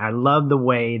that, Aaron. I love the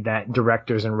way that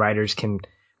directors and writers can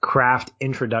craft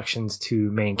introductions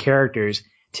to main characters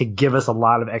to give us a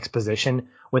lot of exposition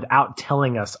without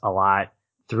telling us a lot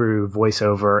through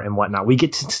voiceover and whatnot. We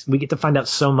get to find out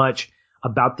so much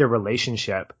about their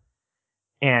relationship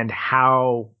and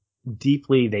how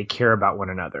deeply they care about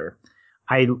one another.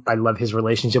 I love his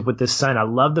relationship with his son. I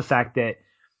love the fact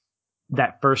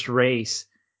that first race,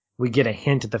 we get a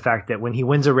hint at the fact that when he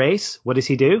wins a race, what does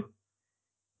he do?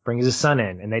 Brings his son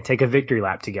in and they take a victory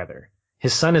lap together.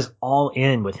 His son is all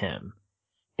in with him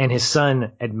and his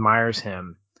son admires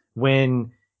him.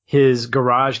 When his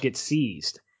garage gets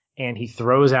seized and he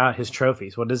throws out his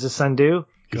trophies, what does his son do?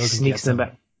 He sneaks them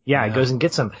back. Yeah, he goes and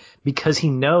gets them because he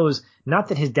knows not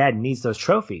that his dad needs those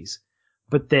trophies,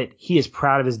 but that he is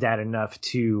proud of his dad enough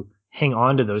to hang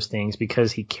on to those things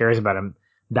because he cares about him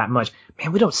that much.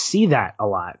 Man, we don't see that a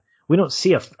lot. We don't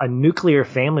see a nuclear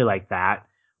family like that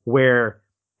where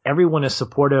everyone is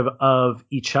supportive of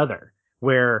each other,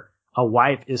 where a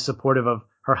wife is supportive of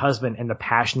her husband and the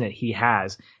passion that he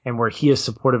has, and where he is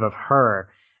supportive of her.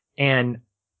 And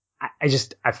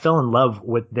I fell in love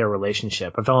with their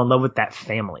relationship. I fell in love with that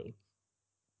family.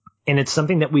 And it's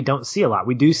something that we don't see a lot.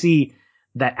 We do see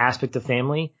that aspect of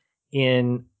family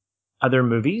in other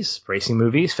movies, racing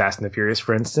movies, Fast and the Furious,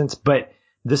 for instance. But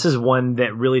this is one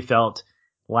that really felt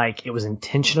like it was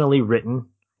intentionally written,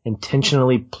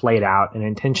 intentionally played out, and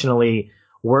intentionally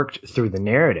worked through the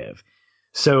narrative.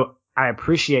 So I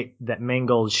appreciate that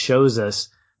Mangold shows us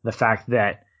the fact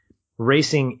that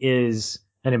racing is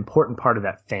an important part of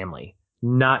that family,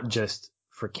 not just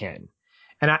for Ken.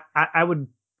 And I would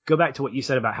go back to what you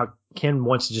said about how Ken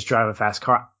wants to just drive a fast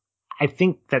car. I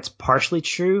think that's partially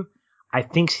true. I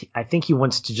think he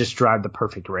wants to just drive the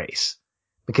perfect race,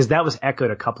 because that was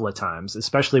echoed a couple of times,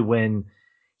 especially when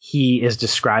he is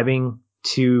describing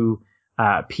to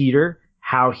Peter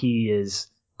how he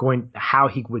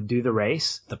would do the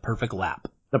race. The perfect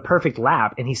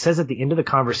lap. And he says at the end of the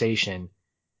conversation,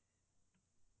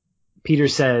 Peter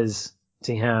says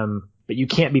to him, but you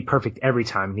can't be perfect every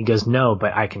time. And he goes, no,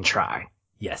 but I can try.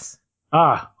 Yes.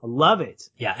 I love it.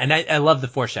 Yeah. And I love the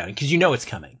foreshadowing because you know it's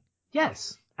coming.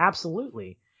 Yes,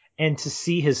 absolutely. And to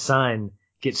see his son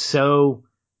get so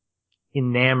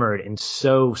enamored and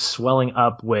so swelling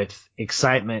up with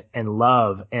excitement and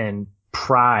love and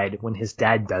pride when his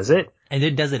dad does it. And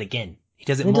then does it again. He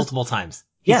does it multiple times.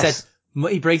 He yes.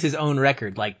 He breaks his own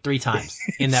record like 3 times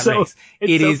in that race.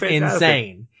 It is fantastic.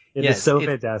 insane. It is so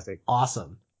fantastic.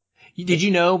 Awesome. Did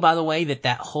you know, by the way,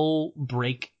 that whole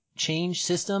brake change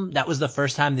system, that was the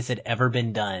first time this had ever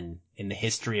been done in the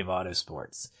history of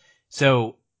autosports.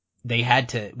 So they had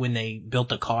to, when they built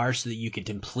the car so that you could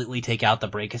completely take out the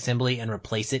brake assembly and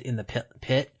replace it in the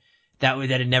pit, that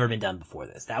had never been done before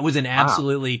this. That was an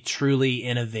absolutely, truly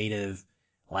innovative,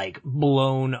 like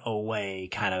blown away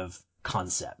kind of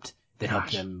concept that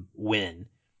helped them win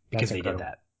because they did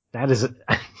that. That is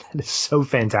so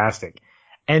fantastic.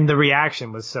 And the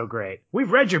reaction was so great.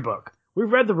 We've read your book.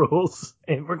 We've read the rules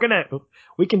and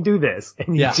we can do this.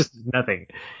 And just nothing.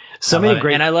 So many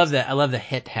great. And I love that. I love the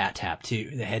hat tap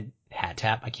too. The hat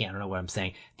tap. I don't know what I'm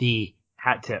saying. The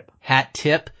hat tip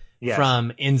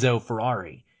from Enzo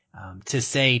Ferrari. To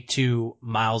say to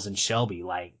Miles and Shelby,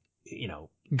 like,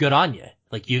 good on you.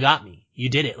 Like, you got me. You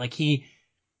did it. Like, he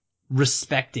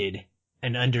respected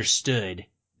and understood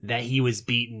that he was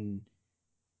beaten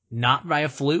not by a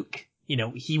fluke.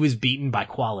 He was beaten by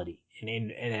quality.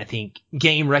 And I think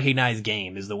game recognized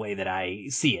game is the way that I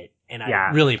see it. And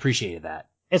I really appreciated that.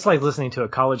 It's like listening to a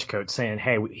college coach saying,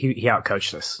 hey, he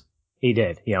outcoached us. He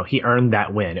did. He earned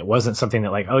that win. It wasn't something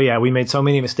that like, oh yeah, we made so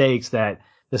many mistakes that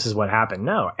this is what happened.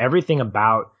 No, everything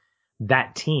about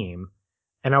that team.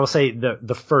 And I will say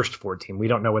the first 4 team, we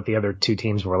don't know what the other 2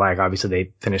 teams were like. Obviously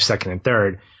they finished second and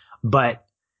third, but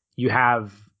you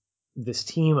have this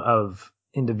team of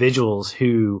individuals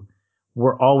who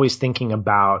were always thinking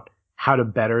about how to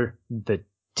better the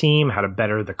team, how to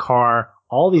better the car,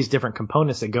 all these different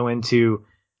components that go into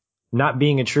not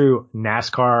being a true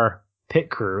NASCAR pit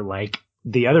crew like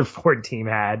the other Ford team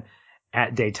had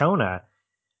at Daytona.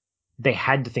 They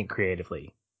had to think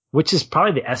creatively, which is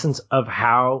probably the essence of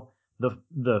how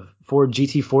the Ford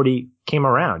GT40 came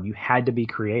around. You had to be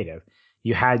creative.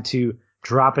 You had to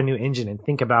drop a new engine and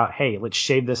think about, hey, let's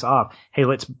shave this off. Hey,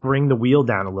 let's bring the wheel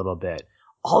down a little bit.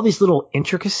 All these little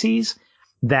intricacies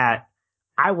that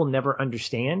I will never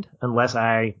understand unless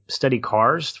I study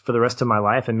cars for the rest of my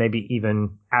life, and maybe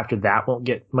even after that won't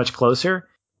get much closer.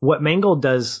 What Mangold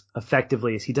does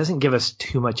effectively is he doesn't give us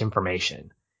too much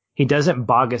information. He doesn't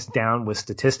bog us down with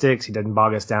statistics. He doesn't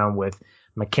bog us down with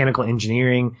mechanical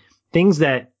engineering, things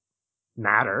that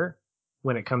matter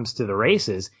when it comes to the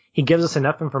races. He gives us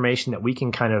enough information that we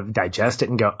can kind of digest it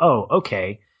and go, oh,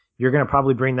 okay, you're going to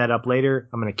probably bring that up later.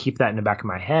 I'm going to keep that in the back of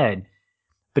my head.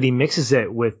 but he mixes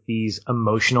it with these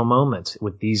emotional moments,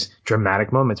 with these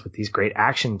dramatic moments, with these great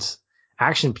action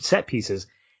set pieces.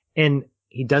 And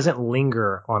he doesn't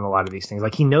linger on a lot of these things.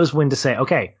 Like, he knows when to say,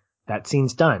 okay, that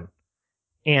scene's done.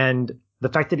 And the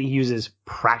fact that he uses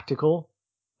practical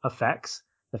effects,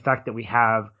 the fact that we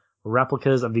have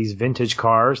replicas of these vintage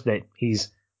cars that he's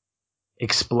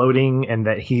exploding and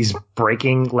that he's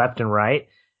breaking left and right,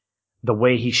 the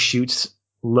way he shoots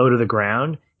low to the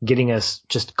ground, getting us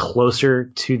just closer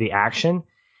to the action,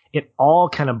 it all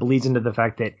kind of bleeds into the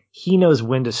fact that he knows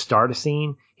when to start a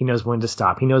scene. He knows when to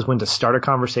stop. He knows when to start a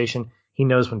conversation. He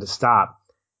knows when to stop.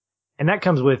 And that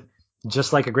comes with,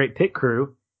 just like a great pit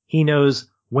crew, he knows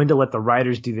when to let the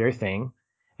writers do their thing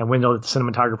and when to let the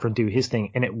cinematographer do his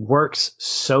thing. And it works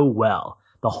so well.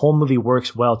 The whole movie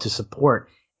works well to support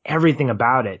everything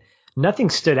about it. Nothing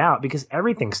stood out because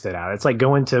everything stood out. It's like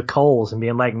going to Kohl's and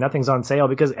being like, nothing's on sale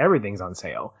because everything's on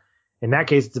sale. In that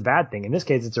case, it's a bad thing. In this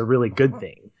case, it's a really good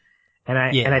thing. And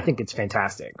I think it's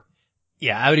fantastic.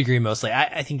 Yeah, I would agree mostly.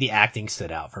 I think the acting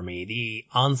stood out for me. The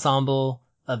ensemble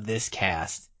of this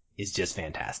cast is just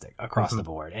fantastic across the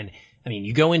board. And I mean,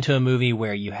 you go into a movie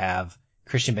where you have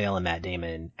Christian Bale and Matt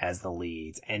Damon as the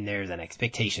leads, and there's an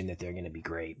expectation that they're going to be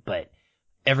great, but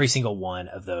every single one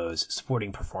of those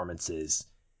supporting performances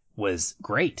was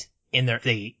great. And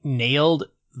they nailed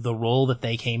the role that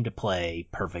they came to play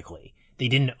perfectly. They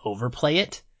didn't overplay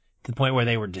it to the point where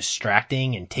they were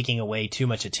distracting and taking away too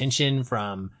much attention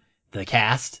from the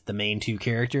cast, the main two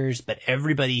characters, but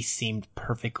everybody seemed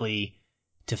perfectly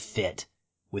to fit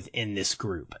within this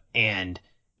group. And,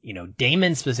 you know,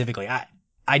 Damon specifically,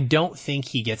 I don't think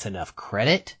he gets enough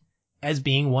credit as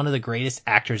being one of the greatest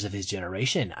actors of his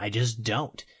generation. I just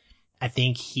don't. I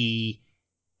think he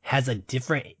has a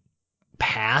different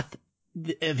path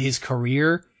of his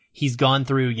career. He's gone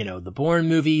through, you know, the Bourne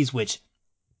movies, which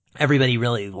everybody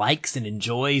really likes and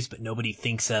enjoys, but nobody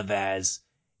thinks of as,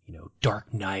 you know,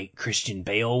 Dark Knight, Christian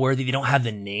Bale worthy. They don't have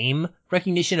the name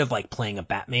recognition of like playing a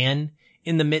Batman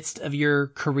in the midst of your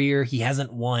career. He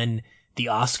hasn't won the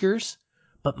Oscars,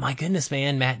 but my goodness,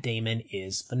 man, Matt Damon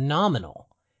is phenomenal.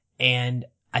 And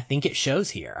I think it shows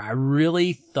here. I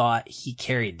really thought he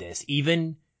carried this,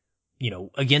 even, you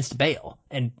know, against Bale.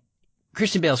 And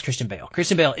Christian Bale's Christian Bale.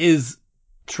 Christian Bale is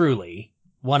truly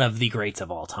one of the greats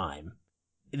of all time.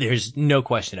 There's no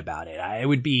question about it. It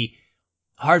would be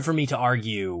hard for me to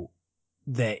argue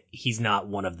that he's not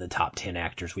one of the top 10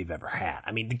 actors we've ever had.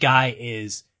 I mean, the guy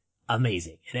is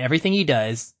amazing. And everything he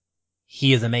does,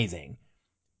 he is amazing.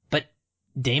 But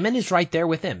Damon is right there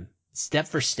with him, step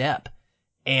for step.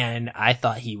 And I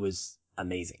thought he was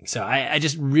amazing. So I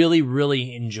just really,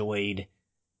 really enjoyed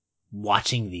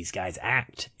watching these guys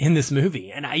act in this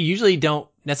movie. And I usually don't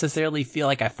necessarily feel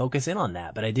like I focus in on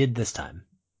that, but I did this time.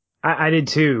 I did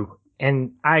too.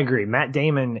 And I agree. Matt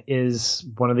Damon is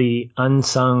one of the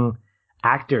unsung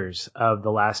actors of the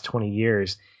last 20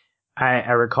 years.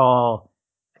 I recall,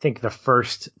 I think the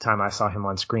first time I saw him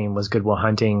on screen was Good Will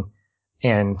Hunting,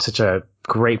 and such a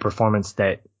great performance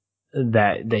that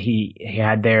he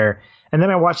had there. And then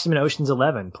I watched him in Ocean's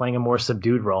 11 playing a more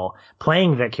subdued role,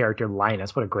 playing that character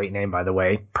Linus. What a great name, by the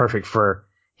way. Perfect for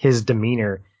his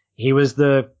demeanor. He was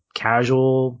the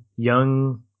casual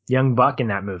young buck in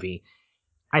that movie.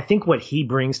 I think what he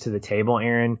brings to the table,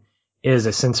 Aaron, is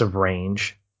a sense of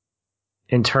range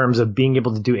in terms of being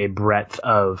able to do a breadth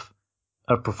of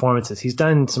performances. He's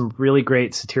done some really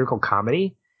great satirical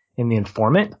comedy in The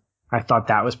Informant. I thought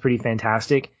that was pretty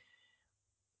fantastic.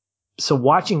 So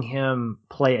watching him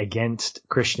play against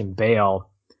Christian Bale,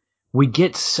 we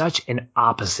get such an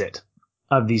opposite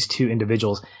of these two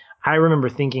individuals. I remember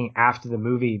thinking after the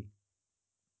movie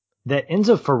that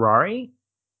Enzo Ferrari,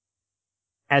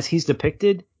 as he's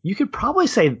depicted, you could probably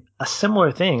say a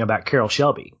similar thing about Carroll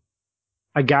Shelby,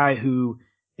 a guy who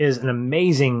is an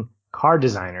amazing car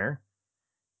designer,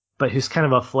 but who's kind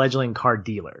of a fledgling car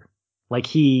dealer. Like,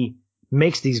 he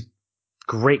makes these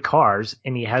great cars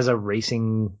and he has a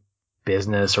racing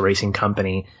business, a racing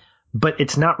company, but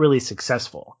it's not really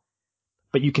successful.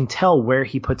 But you can tell where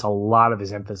he puts a lot of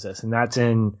his emphasis, and that's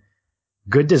in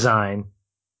good design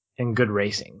and good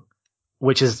racing,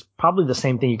 which is probably the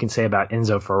same thing you can say about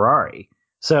Enzo Ferrari.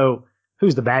 So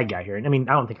who's the bad guy here? I mean,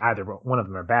 I don't think either one of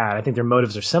them are bad. I think their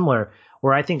motives are similar.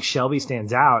 Where I think Shelby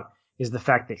stands out is the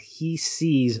fact that he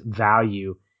sees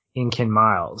value in Ken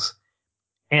Miles.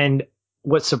 And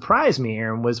what surprised me,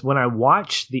 Aaron, was when I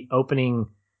watched the opening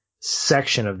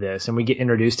section of this and we get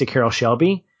introduced to Carroll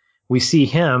Shelby, we see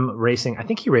him racing. I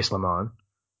think he raced Le Mans.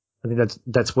 I think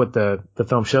that's what the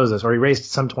film shows us, or he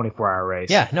raced some 24-hour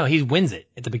race. Yeah, no, he wins it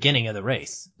at the beginning of the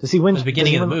race. Does he win? At the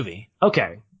beginning of the movie.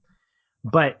 Okay.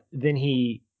 But then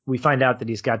we we find out that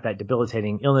he's got that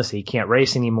debilitating illness. He can't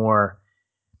race anymore.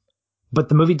 But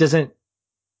the movie doesn't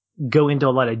go into a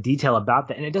lot of detail about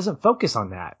that. And it doesn't focus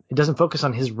on that. It doesn't focus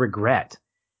on his regret.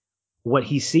 What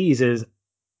he sees is,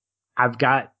 I've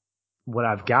got what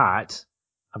I've got.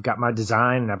 I've got my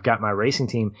design and I've got my racing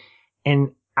team.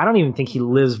 And I don't even think he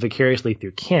lives vicariously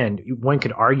through Ken. One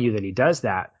could argue that he does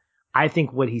that. I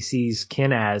think what he sees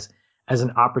Ken as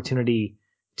an opportunity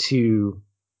to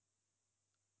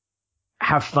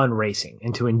have fun racing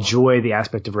and to enjoy the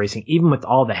aspect of racing, even with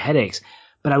all the headaches.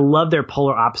 But I love their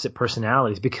polar opposite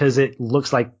personalities because it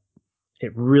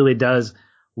really does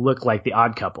look like the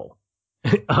Odd Couple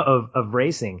of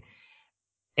racing.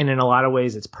 And in a lot of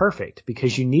ways, it's perfect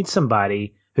because you need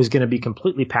somebody who's going to be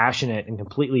completely passionate and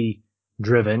completely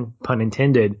driven, pun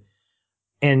intended,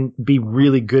 and be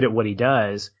really good at what he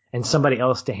does, and somebody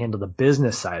else to handle the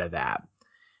business side of that.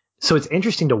 So it's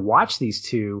interesting to watch these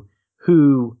two,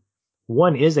 who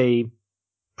one is a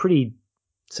pretty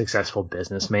successful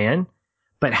businessman,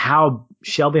 but how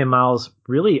Shelby and Miles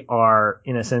really are,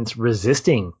 in a sense,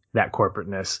 resisting that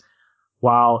corporateness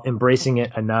while embracing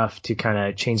it enough to kind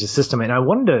of change the system. And I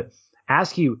wanted to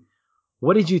ask you,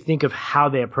 what did you think of how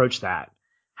they approached that?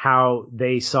 How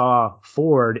they saw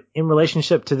Ford in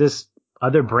relationship to this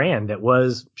other brand that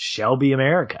was Shelby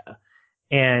America?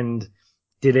 And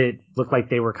did it look like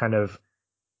they were kind of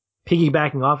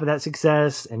piggybacking off of that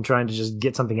success and trying to just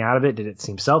get something out of it? Did it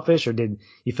seem selfish, or did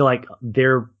you feel like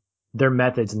their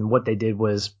methods and what they did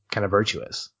was kind of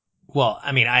virtuous? Well,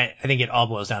 I mean, I think it all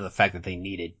boils down to the fact that they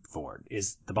needed Ford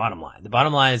is the bottom line. The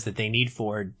bottom line is that they need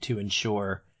Ford to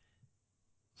ensure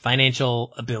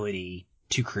financial ability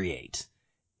to create.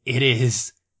 It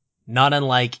is not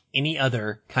unlike any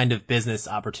other kind of business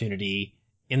opportunity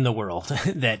in the world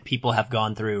that people have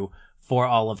gone through for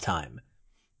all of time.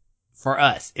 For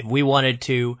us, if we wanted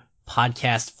to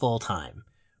podcast full time,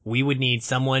 we would need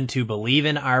someone to believe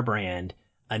in our brand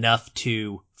enough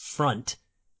to front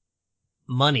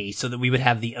money so that we would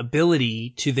have the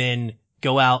ability to then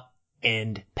go out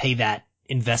and pay that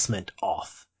investment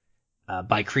off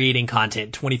by creating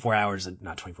content 24 hours,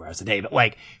 not 24 hours a day, but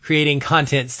like creating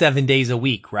content 7 days a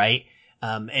week, right?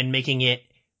 And making it,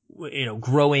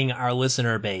 growing our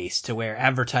listener base to where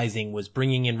advertising was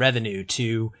bringing in revenue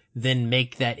to then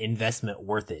make that investment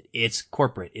worth it. It's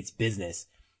corporate, it's business.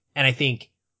 And I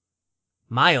think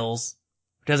Miles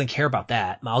doesn't care about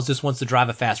that. Miles just wants to drive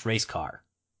a fast race car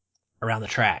around the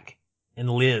track and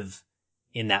live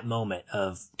in that moment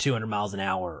of 200 miles an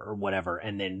hour or whatever,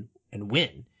 and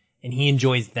win. And he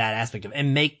enjoys that aspect of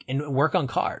it and work on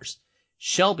cars.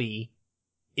 Shelby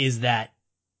is that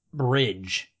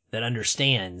bridge that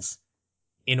understands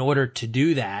in order to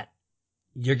do that,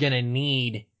 you're going to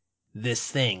need this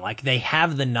thing. Like, they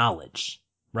have the knowledge,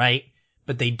 right?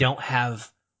 But they don't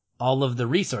have all of the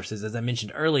resources, as I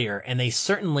mentioned earlier. And they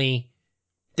certainly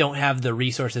don't have the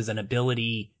resources and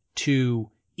ability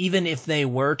to, even if they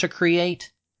were to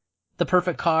create the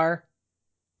perfect car,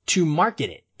 to market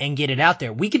it and get it out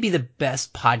there. We could be the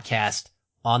best podcast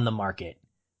on the market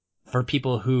for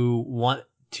people who want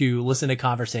to listen to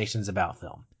conversations about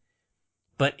film.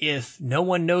 But if no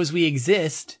one knows we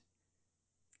exist,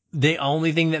 the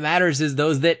only thing that matters is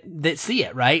those that see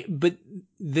it, right? But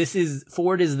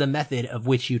Ford is the method of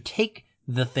which you take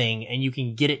the thing and you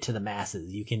can get it to the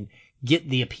masses. You can get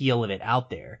the appeal of it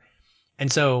out there.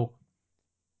 And so,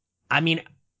 I mean,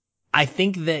 I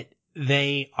think that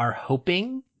they are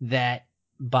hoping that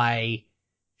by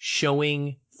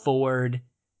showing Ford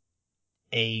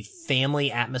a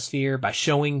family atmosphere, by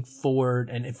showing Ford,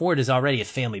 and Ford is already a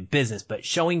family business, but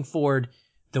showing Ford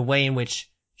the way in which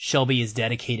Shelby is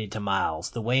dedicated to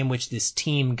Miles, the way in which this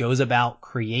team goes about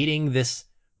creating this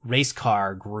race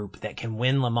car group that can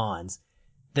win Le Mans,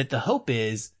 that the hope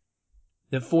is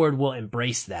that Ford will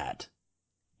embrace that.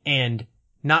 And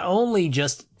not only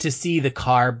just to see the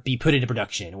car be put into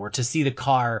production or to see the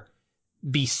car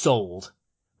be sold,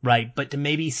 right? But to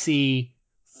maybe see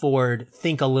Ford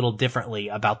think a little differently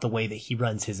about the way that he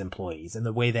runs his employees and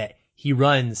the way that he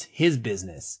runs his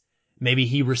business. Maybe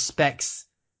he respects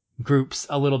groups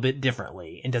a little bit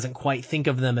differently and doesn't quite think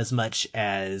of them as much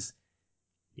as,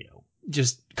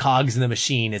 just cogs in the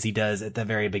machine as he does at the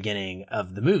very beginning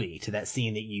of the movie, to that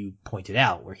scene that you pointed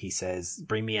out where he says,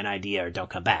 bring me an idea or don't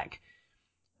come back.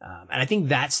 And I think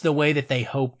that's the way that they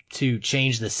hope to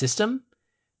change the system.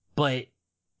 But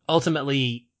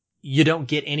ultimately, you don't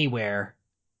get anywhere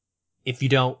if you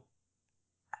don't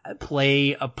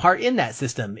play a part in that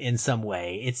system in some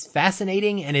way. It's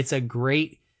fascinating, and it's a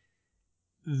great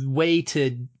way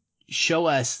to show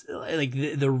us like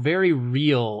the very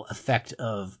real effect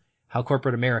of how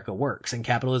corporate America works and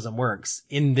capitalism works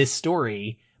in this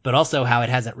story but also how it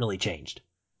hasn't really changed.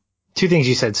 Two things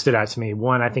you said stood out to me.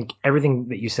 One, I think everything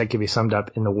that you said could be summed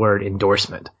up in the word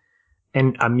endorsement,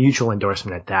 and a mutual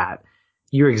endorsement at that.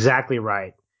 You're exactly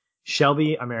right.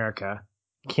 Shelby America,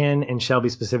 Ken and Shelby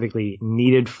specifically,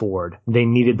 needed Ford. They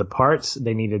needed the parts.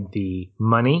 They needed the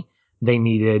money. They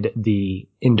needed the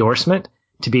endorsement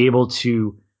to be able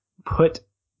to put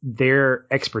their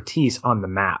expertise on the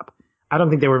map. I don't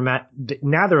think they were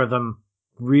neither of them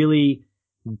really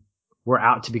were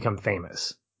out to become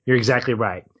famous. You're exactly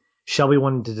right. Shelby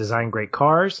wanted to design great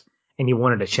cars, and he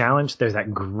wanted a challenge. There's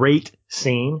that great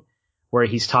scene where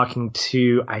he's talking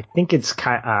to, I think it's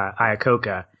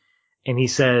Iacocca, and he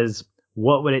says,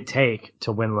 what would it take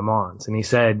to win Le Mans? And he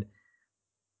said,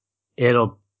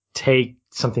 it'll take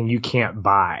something you can't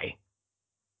buy,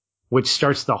 which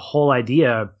starts the whole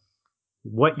idea.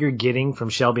 What you're getting from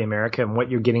Shelby America and what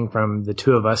you're getting from the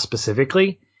two of us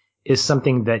specifically is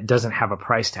something that doesn't have a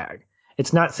price tag.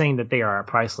 It's not saying that they are a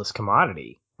priceless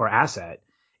commodity or asset.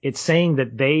 It's saying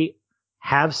that they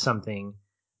have something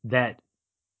that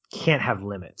can't have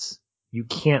limits. You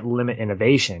can't limit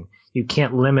innovation. You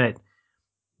can't limit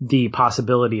the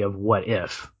possibility of what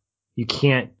if. You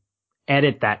can't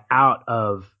edit that out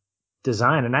of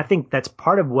design. And I think that's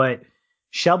part of what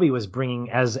Shelby was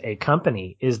bringing as a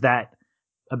company, is that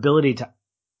ability to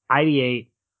ideate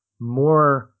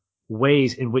more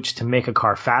ways in which to make a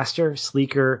car faster,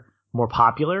 sleeker, more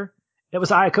popular. That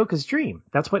was Iacocca's dream.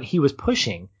 That's what he was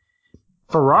pushing.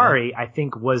 Ferrari, I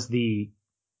think, was the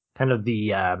kind of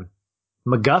the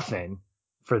MacGuffin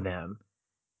for them.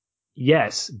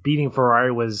 Yes, beating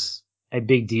Ferrari was a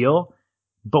big deal,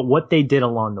 but what they did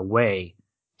along the way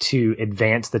to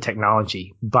advance the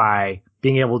technology by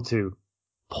being able to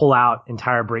pull out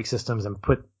entire brake systems and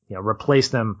replace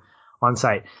them on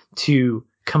site, to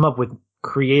come up with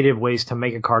creative ways to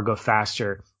make a car go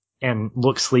faster and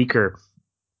look sleeker.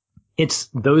 It's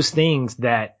those things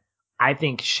that I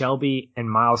think Shelby and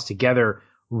Miles together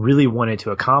really wanted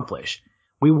to accomplish.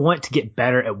 We want to get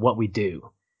better at what we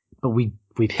do, but we've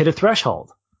hit a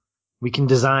threshold. We can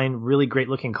design really great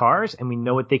looking cars and we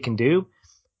know what they can do,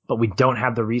 but we don't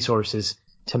have the resources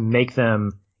to make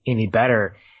them any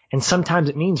better. And sometimes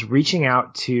it means reaching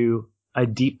out to a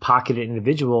deep pocketed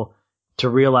individual to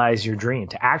realize your dream,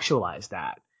 to actualize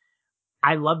that.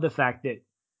 I love the fact that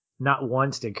not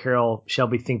once did Carroll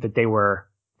Shelby think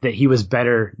that he was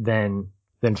better than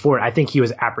Ford. I think he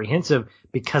was apprehensive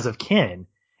because of Ken.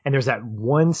 And there's that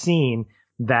one scene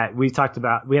that we haven't talked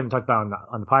about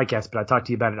on the podcast, but I talked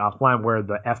to you about it offline, where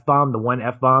the F-bomb, the one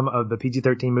F-bomb of the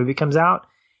PG-13 movie comes out.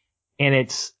 And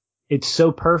it's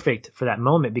so perfect for that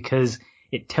moment because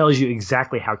it tells you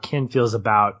exactly how Ken feels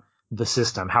about the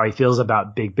system, how he feels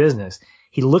about big business.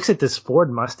 He looks at this Ford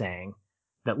Mustang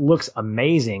that looks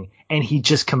amazing and he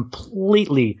just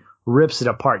completely rips it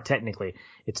apart technically.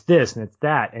 It's this and it's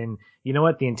that. And you know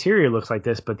what? The interior looks like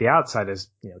this, but the outside is,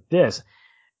 this.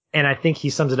 And I think he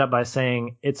sums it up by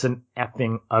saying it's an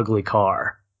effing ugly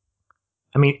car.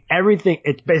 I mean,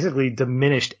 it basically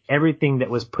diminished everything that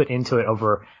was put into it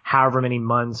over however many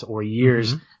months or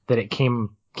years that it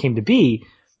came to be.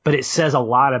 But it says a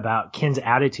lot about Ken's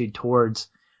attitude towards,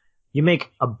 you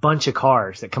make a bunch of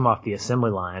cars that come off the assembly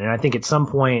line. And I think at some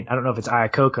point, I don't know if it's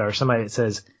Iacocca or somebody that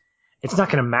says, it's not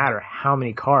going to matter how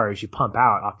many cars you pump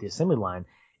out off the assembly line.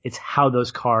 It's how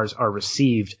those cars are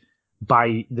received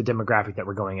by the demographic that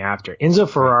we're going after. Enzo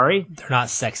Ferrari, they're not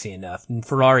sexy enough. And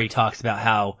Ferrari talks about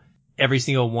how every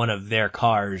single one of their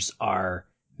cars are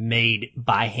made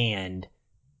by hand,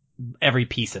 every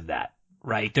piece of that,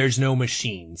 right? There's no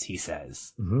machines, he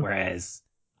says. Whereas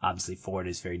obviously Ford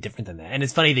is very different than that. And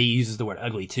it's funny that he uses the word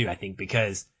ugly too, I think,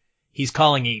 because he's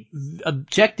calling a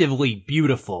objectively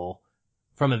beautiful,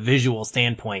 from a visual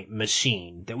standpoint,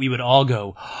 machine that we would all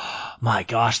go, oh, my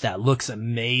gosh, that looks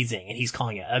amazing. And he's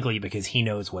calling it ugly because he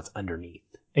knows what's underneath.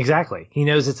 Exactly. He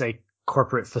knows it's a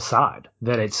corporate facade,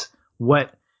 that it's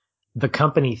what the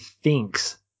company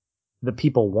thinks the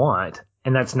people want.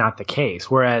 And that's not the case.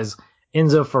 Whereas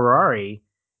Enzo Ferrari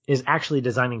is actually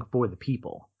designing for the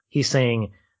people. He's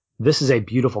saying, this is a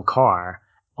beautiful car.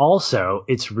 Also,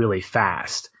 it's really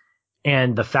fast.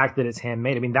 And the fact that it's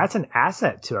handmade, I mean, that's an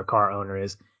asset to a car owner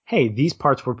is, hey, these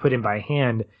parts were put in by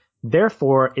hand.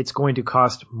 Therefore, it's going to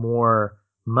cost more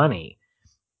money.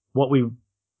 What we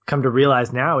come to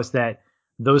realize now is that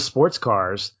those sports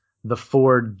cars, the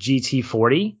Ford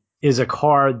GT40 is a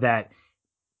car that,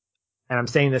 and I'm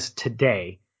saying this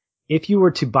today, if you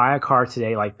were to buy a car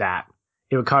today like that,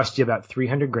 it would cost you about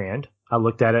 $300,000. I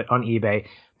looked at it on eBay,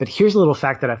 but here's a little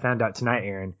fact that I found out tonight,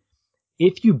 Aaron.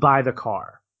 If you buy the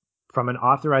car from an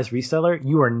authorized reseller,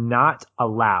 you are not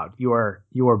allowed. You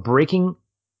are breaking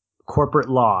corporate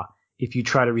law if you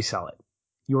try to resell it.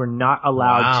 You are not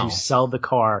allowed to sell the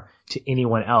car to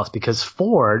anyone else because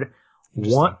Ford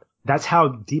that's how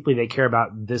deeply they care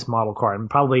about this model car and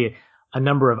probably a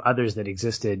number of others that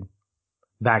existed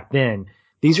back then.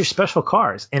 These are special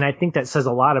cars. And I think that says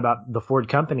a lot about the Ford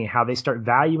company, how they start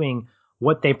valuing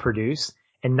what they produce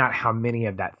and not how many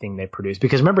of that thing they produce.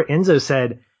 Because remember, Enzo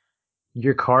said,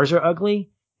 your cars are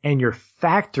ugly and your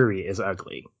factory is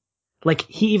ugly. Like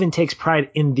he even takes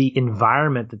pride in the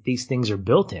environment that these things are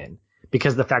built in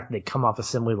because of the fact that they come off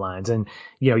assembly lines. And,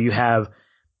 you have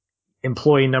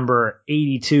employee number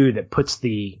 82 that puts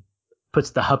the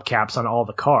hubcaps on all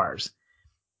the cars.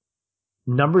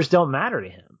 Numbers don't matter to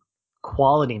him.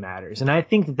 Quality matters. And I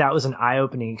think that was an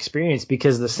eye-opening experience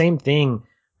because the same thing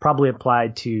probably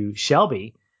applied to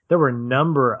Shelby. There were a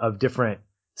number of different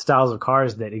styles of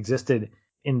cars that existed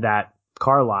in that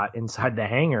car lot inside the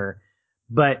hangar,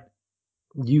 but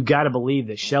you got to believe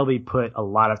that Shelby put a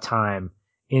lot of time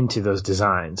into those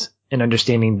designs and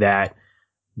understanding that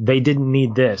they didn't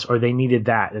need this or they needed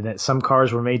that, and that some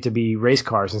cars were made to be race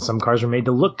cars and some cars were made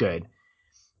to look good.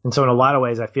 And so in a lot of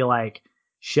ways, I feel like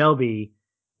Shelby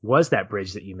was that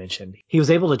bridge that you mentioned. He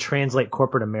was able to translate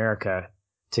corporate America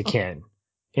to Ken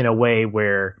in a way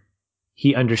where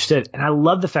he understood. And I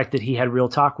love the fact that he had real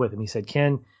talk with him. He said,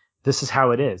 Ken, this is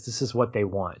how it is. This is what they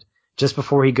want. Just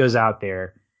before he goes out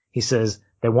there, he says,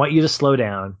 they want you to slow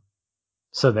down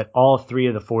so that all three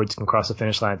of the Fords can cross the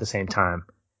finish line at the same time.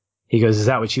 He goes, is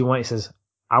that what you want? He says,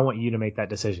 I want you to make that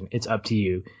decision. It's up to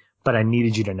you, but I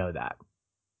needed you to know that.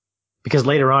 Because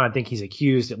later on, I think he's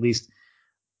accused, at least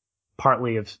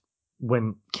partly, of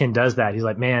when Ken does that. He's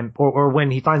like, man, or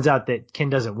when he finds out that Ken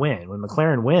doesn't win. When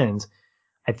McLaren wins,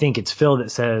 I think it's Phil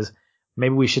that says,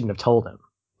 maybe we shouldn't have told him.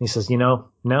 He says,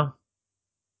 no,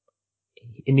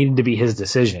 it needed to be his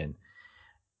decision.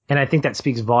 And I think that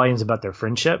speaks volumes about their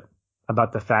friendship,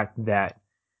 about the fact that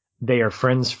they are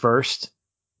friends first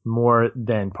more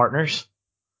than partners,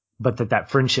 but that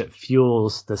friendship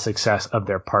fuels the success of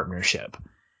their partnership.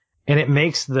 And it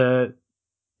makes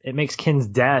Ken's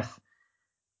death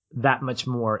that much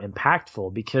more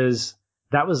impactful because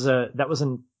that was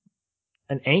an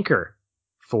anchor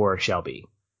for Shelby.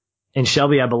 And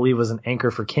Shelby, I believe, was an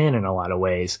anchor for Ken in a lot of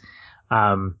ways.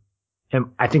 And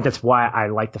I think that's why I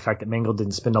like the fact that Mangold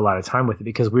didn't spend a lot of time with it,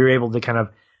 because we were able to kind of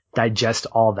digest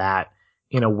all that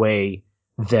in a way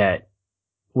that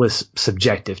was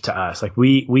subjective to us. Like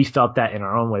we felt that in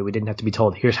our own way. We didn't have to be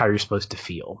told, here's how you're supposed to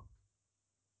feel.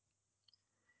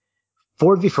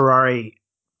 Ford v Ferrari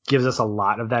gives us a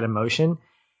lot of that emotion.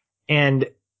 And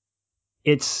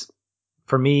it's,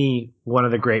 for me, one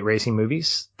of the great racing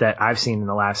movies that I've seen in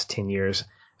the last 10 years.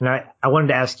 And I wanted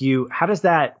to ask you, how does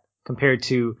that compare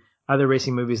to other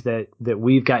racing movies that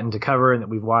we've gotten to cover and that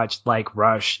we've watched, like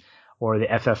Rush or the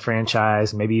FF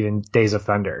franchise, maybe even Days of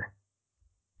Thunder?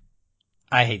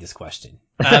 I hate this question.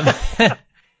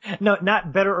 No,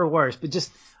 not better or worse, but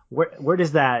just where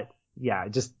does that,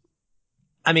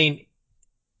 I mean,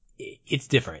 it's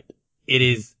different. It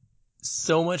is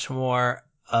so much more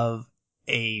of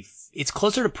it's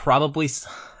closer to probably,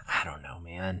 I don't know,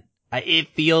 man. It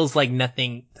feels like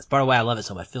nothing. That's part of why I love it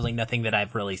so much. It feels like nothing that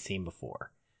I've really seen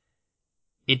before.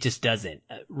 It just doesn't.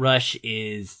 Rush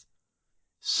is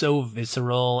so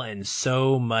visceral and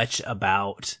so much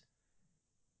about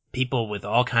people with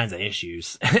all kinds of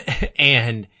issues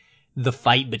and the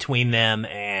fight between them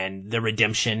and the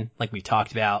redemption, like we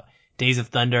talked about. Days of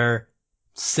Thunder,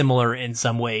 similar in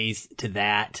some ways to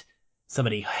that.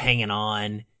 Somebody hanging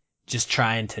on, just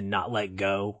trying to not let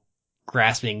go,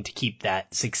 grasping to keep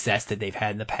that success that they've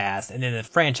had in the past. And then the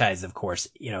franchise, of course,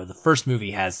 the first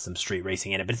movie has some street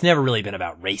racing in it, but it's never really been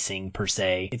about racing per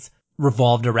se. It's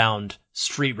revolved around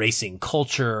street racing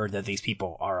culture that these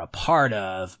people are a part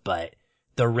of, but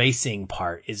the racing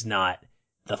part is not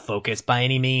the focus by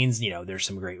any means. There's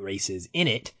some great races in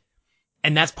it.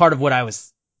 And that's part of what I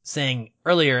was saying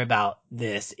earlier about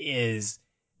this, is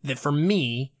that for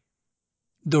me,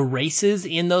 the races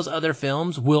in those other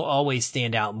films will always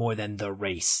stand out more than the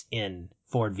race in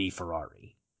Ford v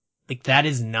Ferrari. Like, that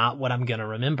is not what I'm going to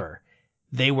remember.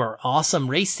 They were awesome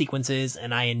race sequences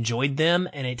and I enjoyed them.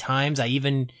 And at times I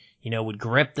even, would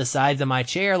grip the sides of my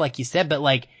chair, like you said, but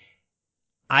like,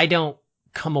 I don't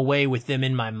come away with them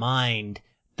in my mind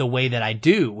the way that I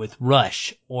do with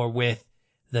Rush or with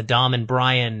the Dom and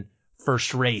Brian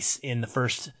first race in the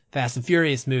first Fast and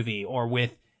Furious movie, or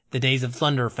with the Days of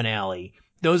Thunder finale.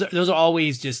 Those are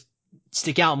always just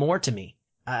stick out more to me,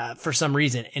 for some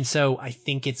reason. And so I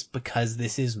think it's because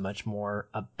this is much more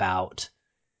about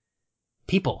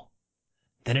people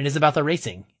than it is about the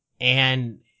racing.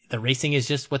 And the racing is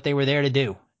just what they were there to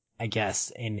do. I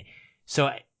guess. And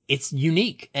so it's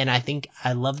unique. And I think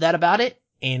I love that about it.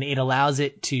 And it allows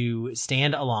it to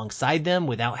stand alongside them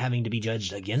without having to be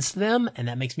judged against them. And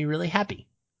that makes me really happy.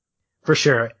 For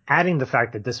sure. Adding the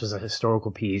fact that this was a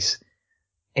historical piece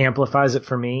amplifies it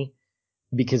for me,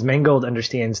 because Mangold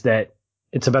understands that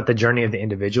it's about the journey of the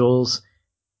individuals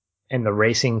and the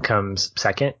racing comes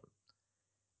second,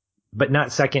 but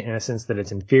not second in a sense that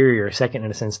it's inferior, second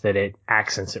in a sense that it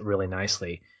accents it really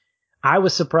nicely. I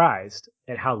was surprised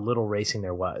at how little racing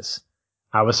there was.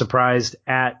 I was surprised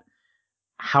at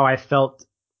how I felt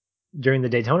during the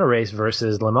Daytona race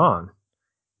versus Le Mans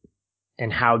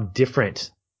and how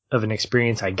different of an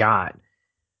experience I got.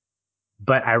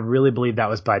 But I really believe that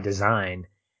was by design.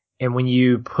 And when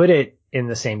you put it in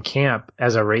the same camp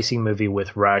as a racing movie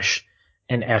with Rush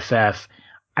and FF,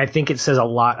 I think it says a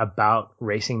lot about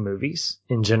racing movies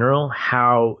in general,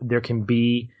 how there can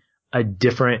be a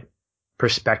different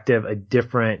perspective, a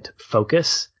different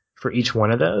focus for each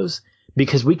one of those,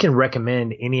 because we can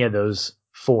recommend any of those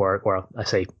 4, or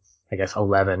I guess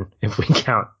 11 if we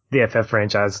count the FF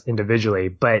franchise individually.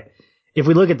 But if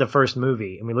we look at the first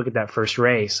movie and we look at that first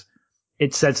race,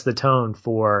 it sets the tone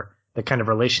for the kind of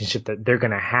relationship that they're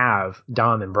going to have,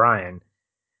 Dom and Brian.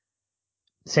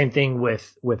 Same thing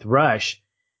with Rush.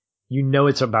 You know,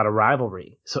 it's about a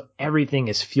rivalry. So everything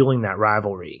is fueling that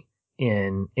rivalry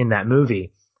in that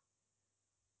movie.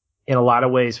 In a lot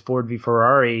of ways, Ford v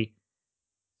Ferrari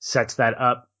sets that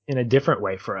up in a different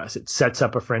way for us. It sets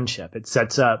up a friendship. It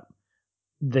sets up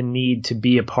the need to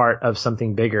be a part of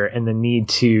something bigger and the need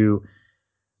to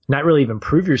not really even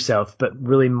prove yourself, but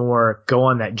really more go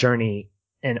on that journey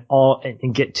and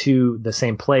get to the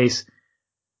same place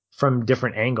from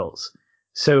different angles.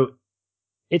 So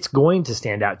it's going to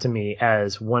stand out to me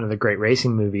as one of the great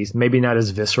racing movies, maybe not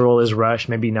as visceral as Rush,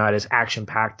 maybe not as action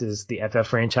packed as the FF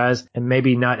franchise, and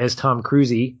maybe not as Tom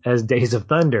Cruise-y as Days of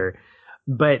Thunder.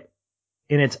 But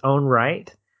in its own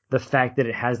right, the fact that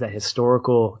it has that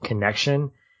historical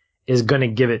connection is going to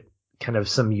give it kind of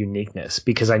some uniqueness,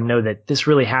 because I know that this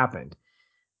really happened,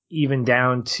 even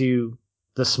down to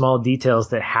the small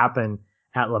details that happen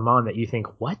at Le Mans that you think,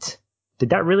 what? Did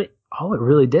that really? Oh, it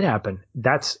really did happen.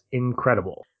 That's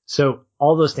incredible. So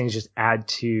all those things just add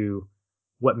to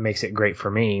what makes it great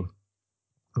for me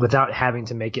without having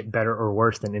to make it better or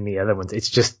worse than any other ones.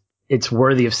 It's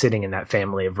worthy of sitting in that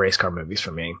family of race car movies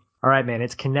for me. All right, man,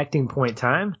 it's connecting point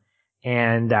time.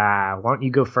 And why don't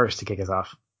you go first to kick us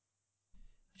off?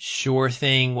 Sure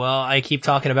thing. Well, I keep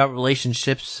talking about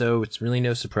relationships, so it's really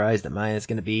no surprise that mine is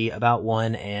going to be about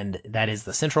one, and that is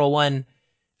the central one,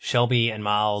 Shelby and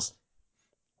Miles.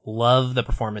 Love the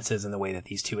performances and the way that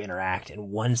these two interact,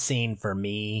 and one scene for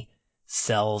me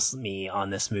sells me on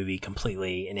this movie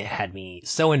completely, and it had me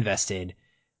so invested,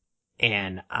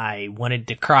 and I wanted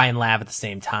to cry and laugh at the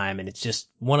same time, and it's just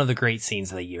one of the great scenes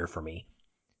of the year for me.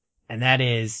 And that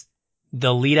is,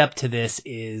 the lead up to this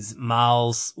is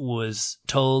Miles was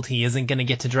told he isn't going to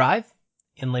get to drive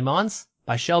in Le Mans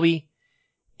by Shelby,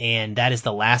 and that is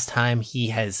the last time he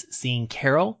has seen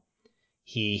Carol.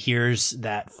 He hears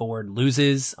that Ford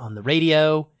loses on the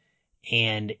radio,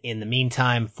 and in the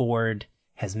meantime, Ford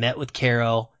has met with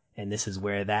Carol, and this is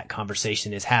where that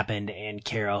conversation has happened, and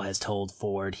Carol has told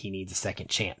Ford he needs a second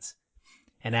chance.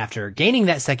 And after gaining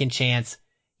that second chance,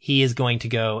 he is going to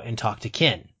go and talk to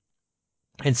Ken.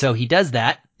 And so he does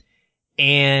that,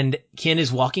 and Ken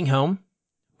is walking home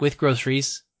with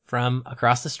groceries from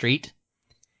across the street,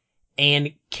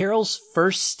 and Carol's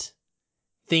first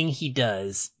thing he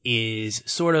does is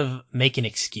sort of make an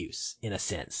excuse, in a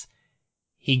sense.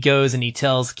 He goes and he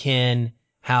tells Ken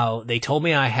how they told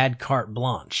me I had carte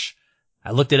blanche.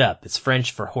 I looked it up. It's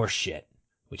French for horse shit,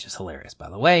 which is hilarious, by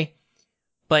the way.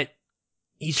 But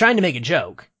he's trying to make a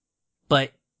joke,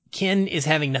 but Ken is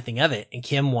having nothing of it, and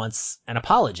Kim wants an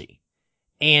apology.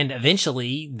 And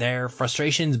eventually their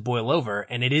frustrations boil over,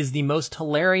 and it is the most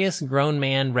hilarious grown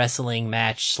man wrestling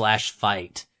match /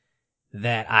 fight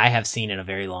that I have seen in a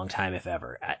very long time, if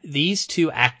ever. These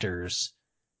two actors,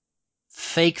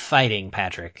 fake fighting,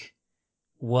 Patrick,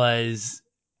 was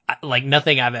like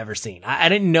nothing I've ever seen. I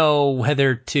didn't know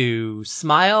whether to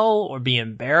smile or be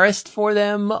embarrassed for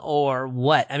them or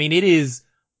what. I mean, it is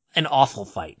an awful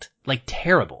fight. Like,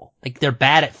 terrible. Like, they're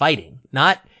bad at fighting.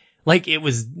 Not like it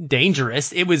was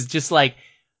dangerous. It was just like,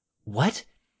 what?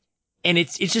 And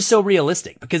it's just so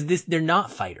realistic because they're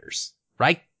not fighters,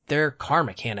 right? They're car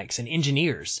mechanics and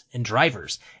engineers and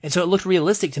drivers. And so it looked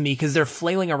realistic to me because they're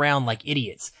flailing around like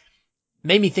idiots.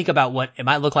 Made me think about what it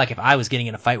might look like if I was getting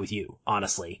in a fight with you,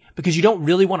 honestly, because you don't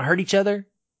really want to hurt each other,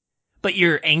 but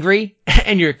you're angry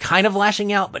and you're kind of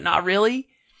lashing out, but not really.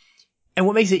 And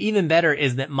what makes it even better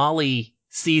is that Molly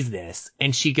sees this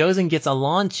and she goes and gets a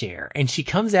lawn chair and she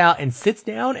comes out and sits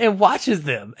down and watches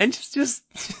them and just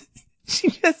she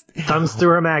just thumbs through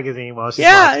her magazine while she's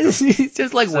watching. She's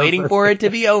just like waiting for it to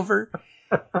be over.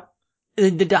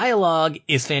 The dialogue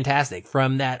is fantastic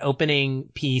from that opening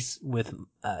piece with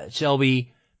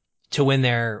Shelby to when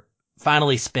they're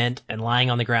finally spent and lying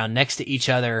on the ground next to each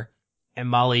other and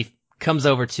Molly comes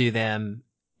over to them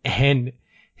and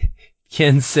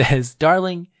Ken says,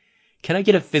 "Darling, can I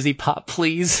get a fizzy pop,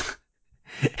 please?"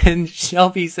 And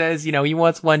Shelby says, he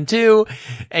wants one too.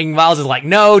 And Miles is like,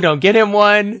 "No, don't get him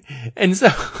one." And so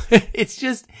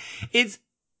it's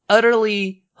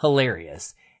utterly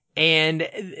hilarious. And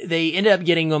they end up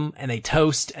getting them and they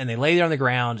toast and they lay there on the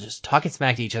ground just talking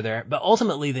smack to each other. But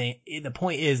ultimately the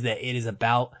point is that it is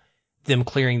about them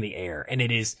clearing the air, and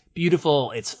it is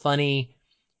beautiful. It's funny.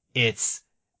 It's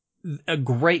a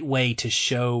great way to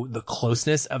show the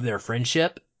closeness of their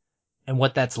friendship and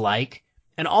what that's like.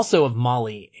 And also of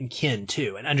Molly and Ken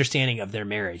too, an understanding of their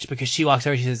marriage, because she walks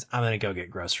over and she says, "I'm going to go get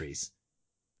groceries."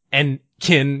 And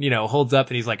Ken, holds up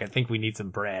and he's like, "I think we need some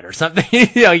bread or something."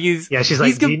 She's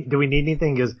like, do we need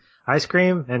anything? He goes, "Ice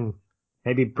cream and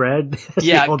maybe bread."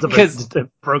 She holds up just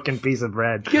a broken piece of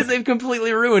bread. Because they've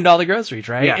completely ruined all the groceries,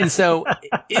 right? Yeah. And so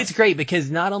it's great because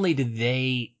not only did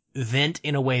they vent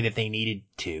in a way that they needed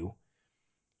to,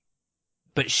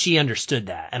 but she understood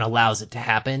that and allows it to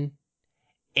happen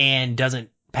and doesn't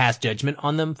pass judgment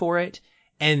on them for it.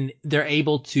 And they're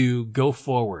able to go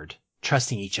forward,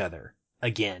 trusting each other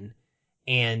again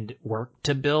and work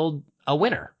to build a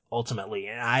winner ultimately.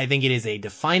 And I think it is a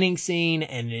defining scene,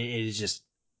 and it is just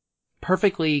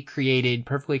perfectly created,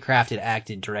 perfectly crafted,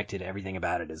 acted, directed. Everything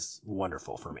about it is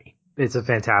wonderful for me. It's a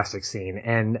fantastic scene.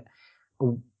 And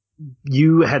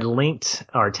you had linked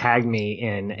or tagged me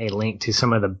in a link to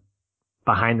some of the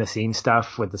behind the scenes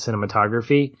stuff with the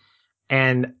cinematography.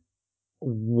 And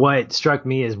what struck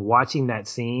me is watching that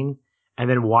scene and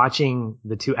then watching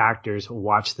the two actors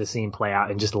watch the scene play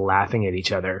out and just laughing at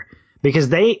each other, because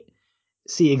they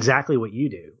see exactly what you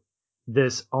do.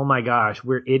 This, oh my gosh,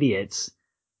 we're idiots,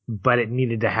 but it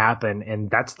needed to happen. And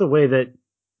that's the way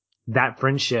that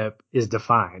friendship is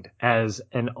defined, as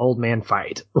an old man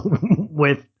fight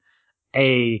with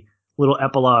a little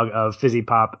epilogue of fizzy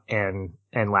pop and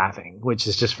laughing, which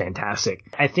is just fantastic.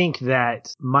 I think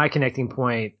that my connecting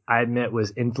point, I admit,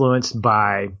 was influenced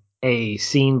by a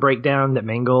scene breakdown that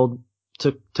Mangold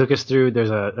took us through.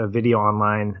 There's a video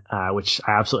online, which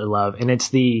I absolutely love. And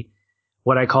it's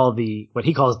what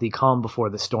he calls the calm before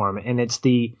the storm. And it's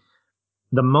the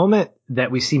moment that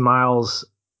we see Miles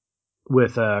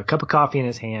with a cup of coffee in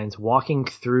his hands, walking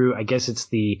through, I guess it's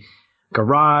the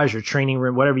garage or training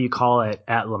room, whatever you call it,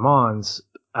 at Le Mans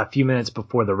a few minutes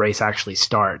before the race actually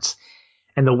starts.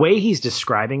 And the way he's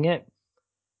describing it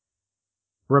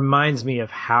reminds me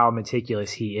of how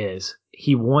meticulous he is.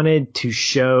 He wanted to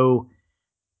show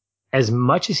as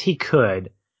much as he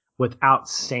could without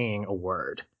saying a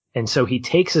word. And so he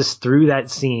takes us through that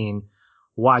scene,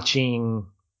 watching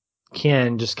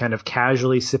Ken just kind of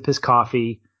casually sip his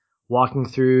coffee, walking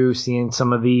through, seeing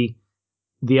some of the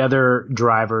other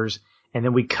drivers. And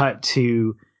then we cut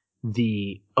to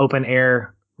the open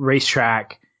air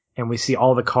racetrack and we see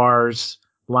all the cars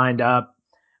lined up.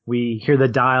 We hear the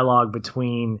dialogue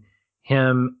between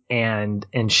him and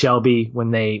Shelby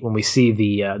when we see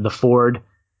the Ford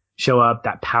show up,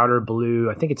 that powder blue.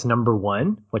 I think it's number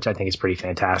 1, which I think is pretty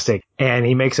fantastic. And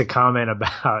he makes a comment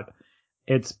about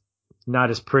it's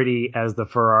not as pretty as the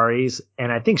Ferraris.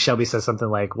 And I think Shelby says something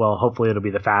like, well, hopefully it'll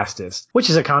be the fastest, which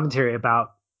is a commentary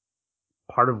about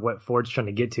part of what Ford's trying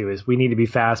to get to is we need to be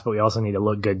fast, but we also need to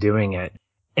look good doing it.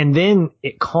 And then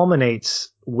it culminates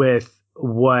with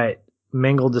what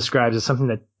Mangold describes as something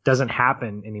that doesn't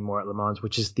happen anymore at Le Mans,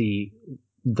 which is the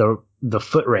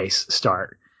foot race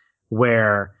start,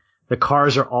 where the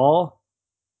cars are all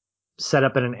set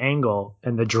up at an angle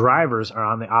and the drivers are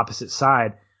on the opposite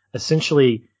side,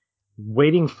 essentially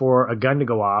waiting for a gun to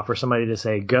go off or somebody to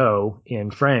say go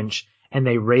in French, and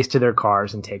they race to their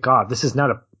cars and take off. This is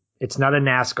it's not a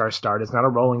NASCAR start. It's not a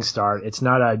rolling start. It's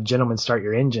not a gentleman start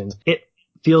your engines. It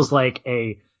feels like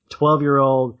a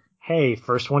 12-year-old, hey,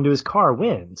 first one to his car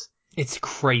wins. It's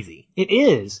crazy. It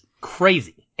is.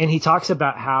 Crazy. And he talks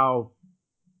about how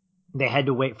they had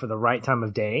to wait for the right time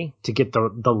of day to get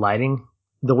the lighting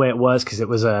the way it was, because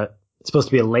it's supposed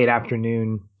to be a late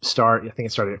afternoon start. I think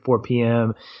it started at 4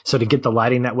 p.m. So to get the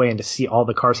lighting that way and to see all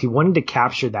the cars, he wanted to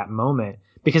capture that moment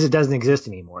because it doesn't exist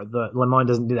anymore. The Le Mans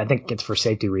doesn't do that. I think it's for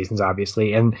safety reasons,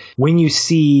 obviously. And when you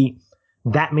see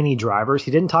that many drivers, he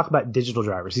didn't talk about digital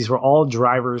drivers. These were all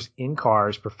drivers in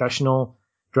cars, professional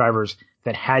drivers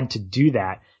that had to do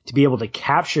that to be able to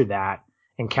capture that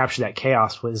and capture that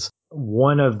chaos was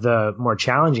one of the more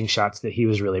challenging shots that he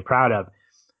was really proud of.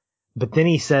 But then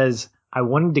he says, I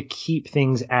wanted to keep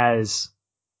things as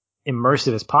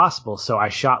immersive as possible, so I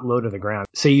shot low to the ground.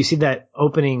 So you see that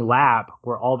opening lap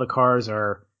where all the cars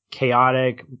are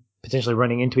chaotic, potentially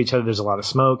running into each other. There's a lot of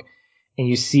smoke. And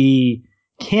you see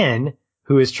Ken,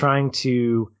 who is trying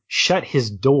to shut his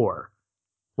door.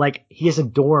 Like, he has a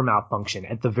door malfunction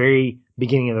at the very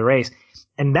beginning of the race.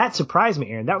 And that surprised me,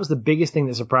 Aaron. That was the biggest thing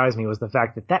that surprised me, was the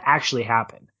fact that that actually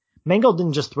happened. Mangold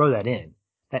didn't just throw that in.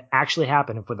 That actually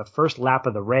happened. And for the first lap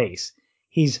of the race,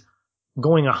 he's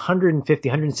going 150,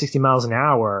 160 miles an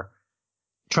hour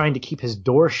trying to keep his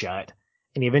door shut.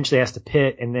 And he eventually has to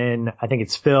pit. And then I think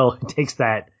it's Phil who takes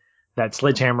that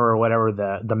sledgehammer or whatever,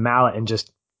 the mallet, and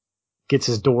just gets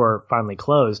his door finally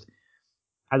closed.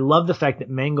 I love the fact that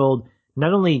Mangold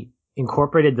not only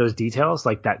incorporated those details,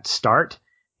 like that start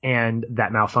and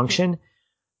that malfunction,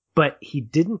 but he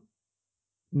didn't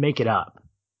make it up.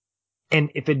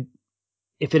 And if it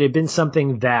had been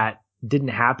something that didn't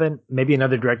happen, maybe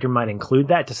another director might include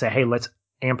that to say, hey, let's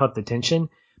amp up the tension.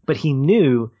 But he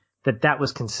knew that that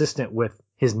was consistent with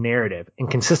his narrative and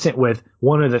consistent with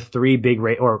one of the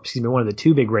one of the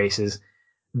two big races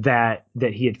that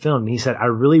he had filmed. And he said, I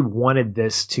really wanted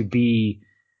this to be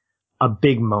a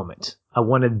big moment. I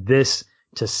wanted this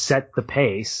to set the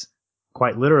pace,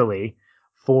 quite literally,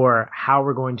 for how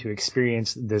we're going to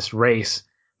experience this race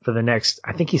for the next,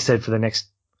 I think he said for the next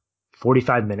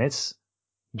 45 minutes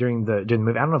during the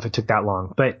movie. I don't know if it took that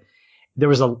long, but there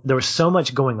was so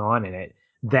much going on in it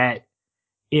that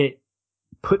it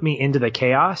put me into the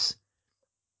chaos,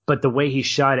 but the way he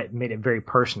shot it made it very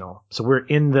personal. So we're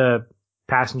in the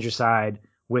passenger side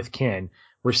with Ken.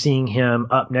 We're seeing him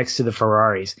up next to the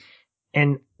Ferraris.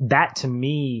 And that, to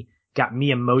me, got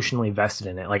me emotionally vested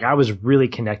in it. Like, I was really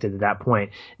connected at that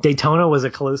point. Daytona was a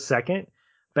close second,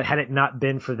 but had it not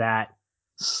been for that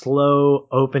slow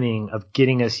opening of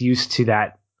getting us used to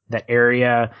that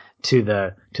area, to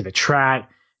the track,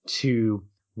 to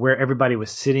where everybody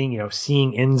was sitting,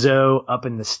 seeing Enzo up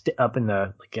in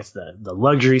the I guess the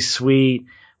luxury suite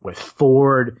with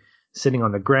Ford sitting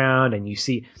on the ground. And you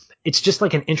see, it's just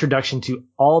like an introduction to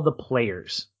all the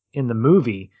players in the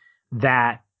movie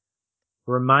that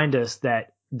remind us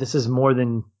that this is more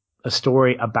than a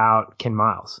story about Ken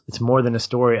Miles. It's more than a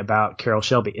story about Carroll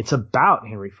Shelby. It's about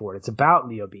Henry Ford. It's about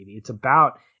Leo Beebe. It's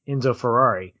about Enzo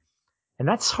Ferrari. And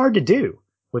that's hard to do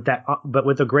with that, but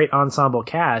with a great ensemble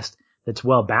cast that's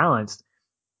well balanced.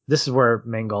 This is where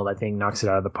Mangold, I think, knocks it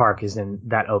out of the park, is in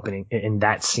that opening, in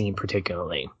that scene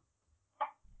particularly.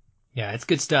 Yeah, it's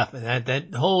good stuff. And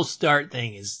that whole start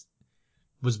thing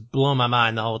was blowing my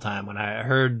mind the whole time when I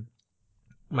heard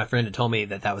my friend had told me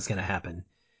that was going to happen.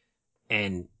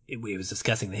 And we was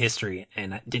discussing the history,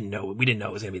 and we didn't know it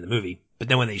was going to be in the movie. But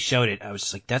then when they showed it, I was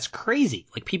just like, that's crazy.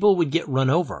 Like, people would get run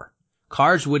over.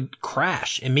 Cars would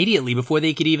crash immediately before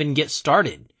they could even get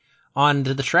started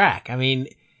onto the track. I mean,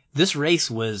 this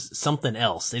race was something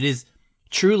else. It is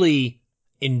truly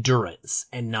endurance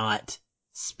and not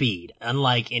speed,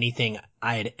 unlike anything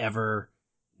I had ever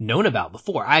known about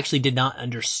before. I actually did not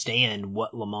understand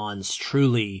what Le Mans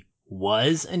truly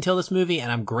was until this movie, and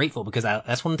I'm grateful because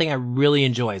that's one thing I really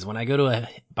enjoy, is when I go to a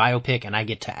biopic and I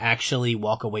get to actually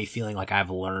walk away feeling like I've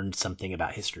learned something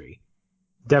about history.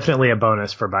 Definitely a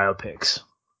bonus for biopics.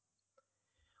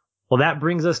 Well, that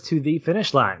brings us to the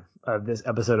finish line of this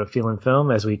episode of Feelin'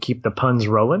 Film as we keep the puns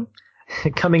rolling.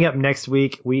 Coming up next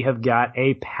week, we have got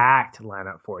a packed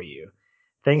lineup for you.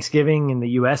 Thanksgiving, in the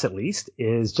U.S. at least,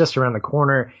 is just around the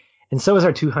corner, and so is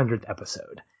our 200th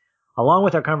episode. Along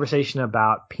with our conversation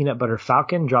about Peanut Butter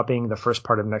Falcon dropping the first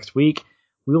part of next week,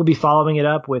 we will be following it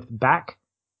up with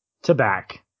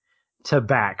back-to-back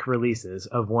releases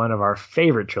of one of our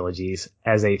favorite trilogies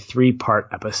as a 3-part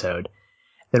episode.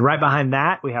 Then right behind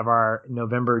that, we have our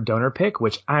November donor pick,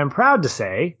 which I am proud to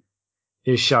say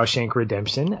is Shawshank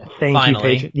Redemption. Thank you,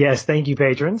 patrons. Yes, thank you,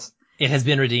 patrons. It has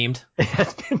been redeemed. It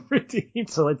has been redeemed,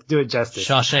 so let's do it justice.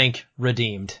 Shawshank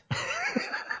redeemed.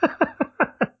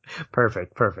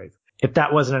 Perfect. If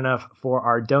that wasn't enough for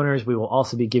our donors, we will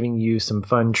also be giving you some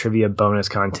fun trivia bonus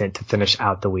content to finish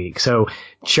out the week. So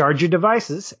charge your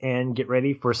devices and get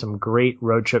ready for some great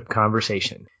road trip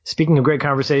conversation. Speaking of great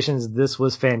conversations, this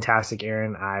was fantastic,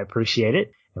 Aaron. I appreciate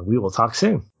it, and we will talk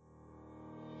soon.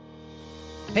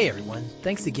 Hey everyone,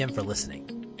 thanks again for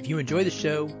listening. If you enjoy the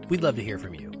show, we'd love to hear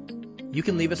from you. You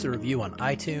can leave us a review on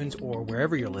iTunes or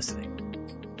wherever you're listening.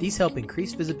 These help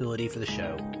increase visibility for the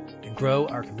show and grow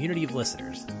our community of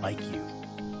listeners like you.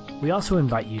 We also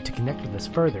invite you to connect with us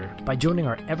further by joining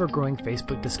our ever-growing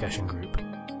Facebook discussion group.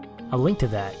 A link to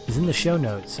that is in the show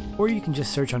notes, or you can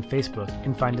just search on Facebook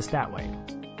and find us that way.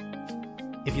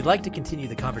 If you'd like to continue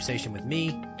the conversation with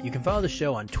me, you can follow the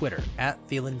show on Twitter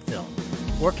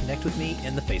 @FeelinFilm, or connect with me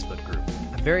in the Facebook group.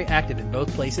 I'm very active in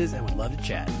both places and would love to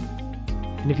chat.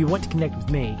 And if you want to connect with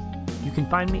me, you can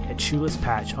find me at Shoeless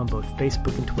Patch on both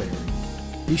Facebook and Twitter.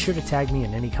 Be sure to tag me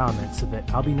in any comments so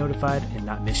that I'll be notified and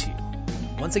not miss you.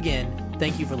 Once again,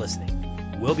 thank you for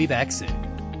listening. We'll be back soon.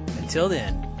 Until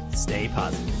then, stay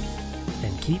positive.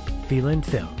 And keep feeling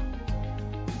film.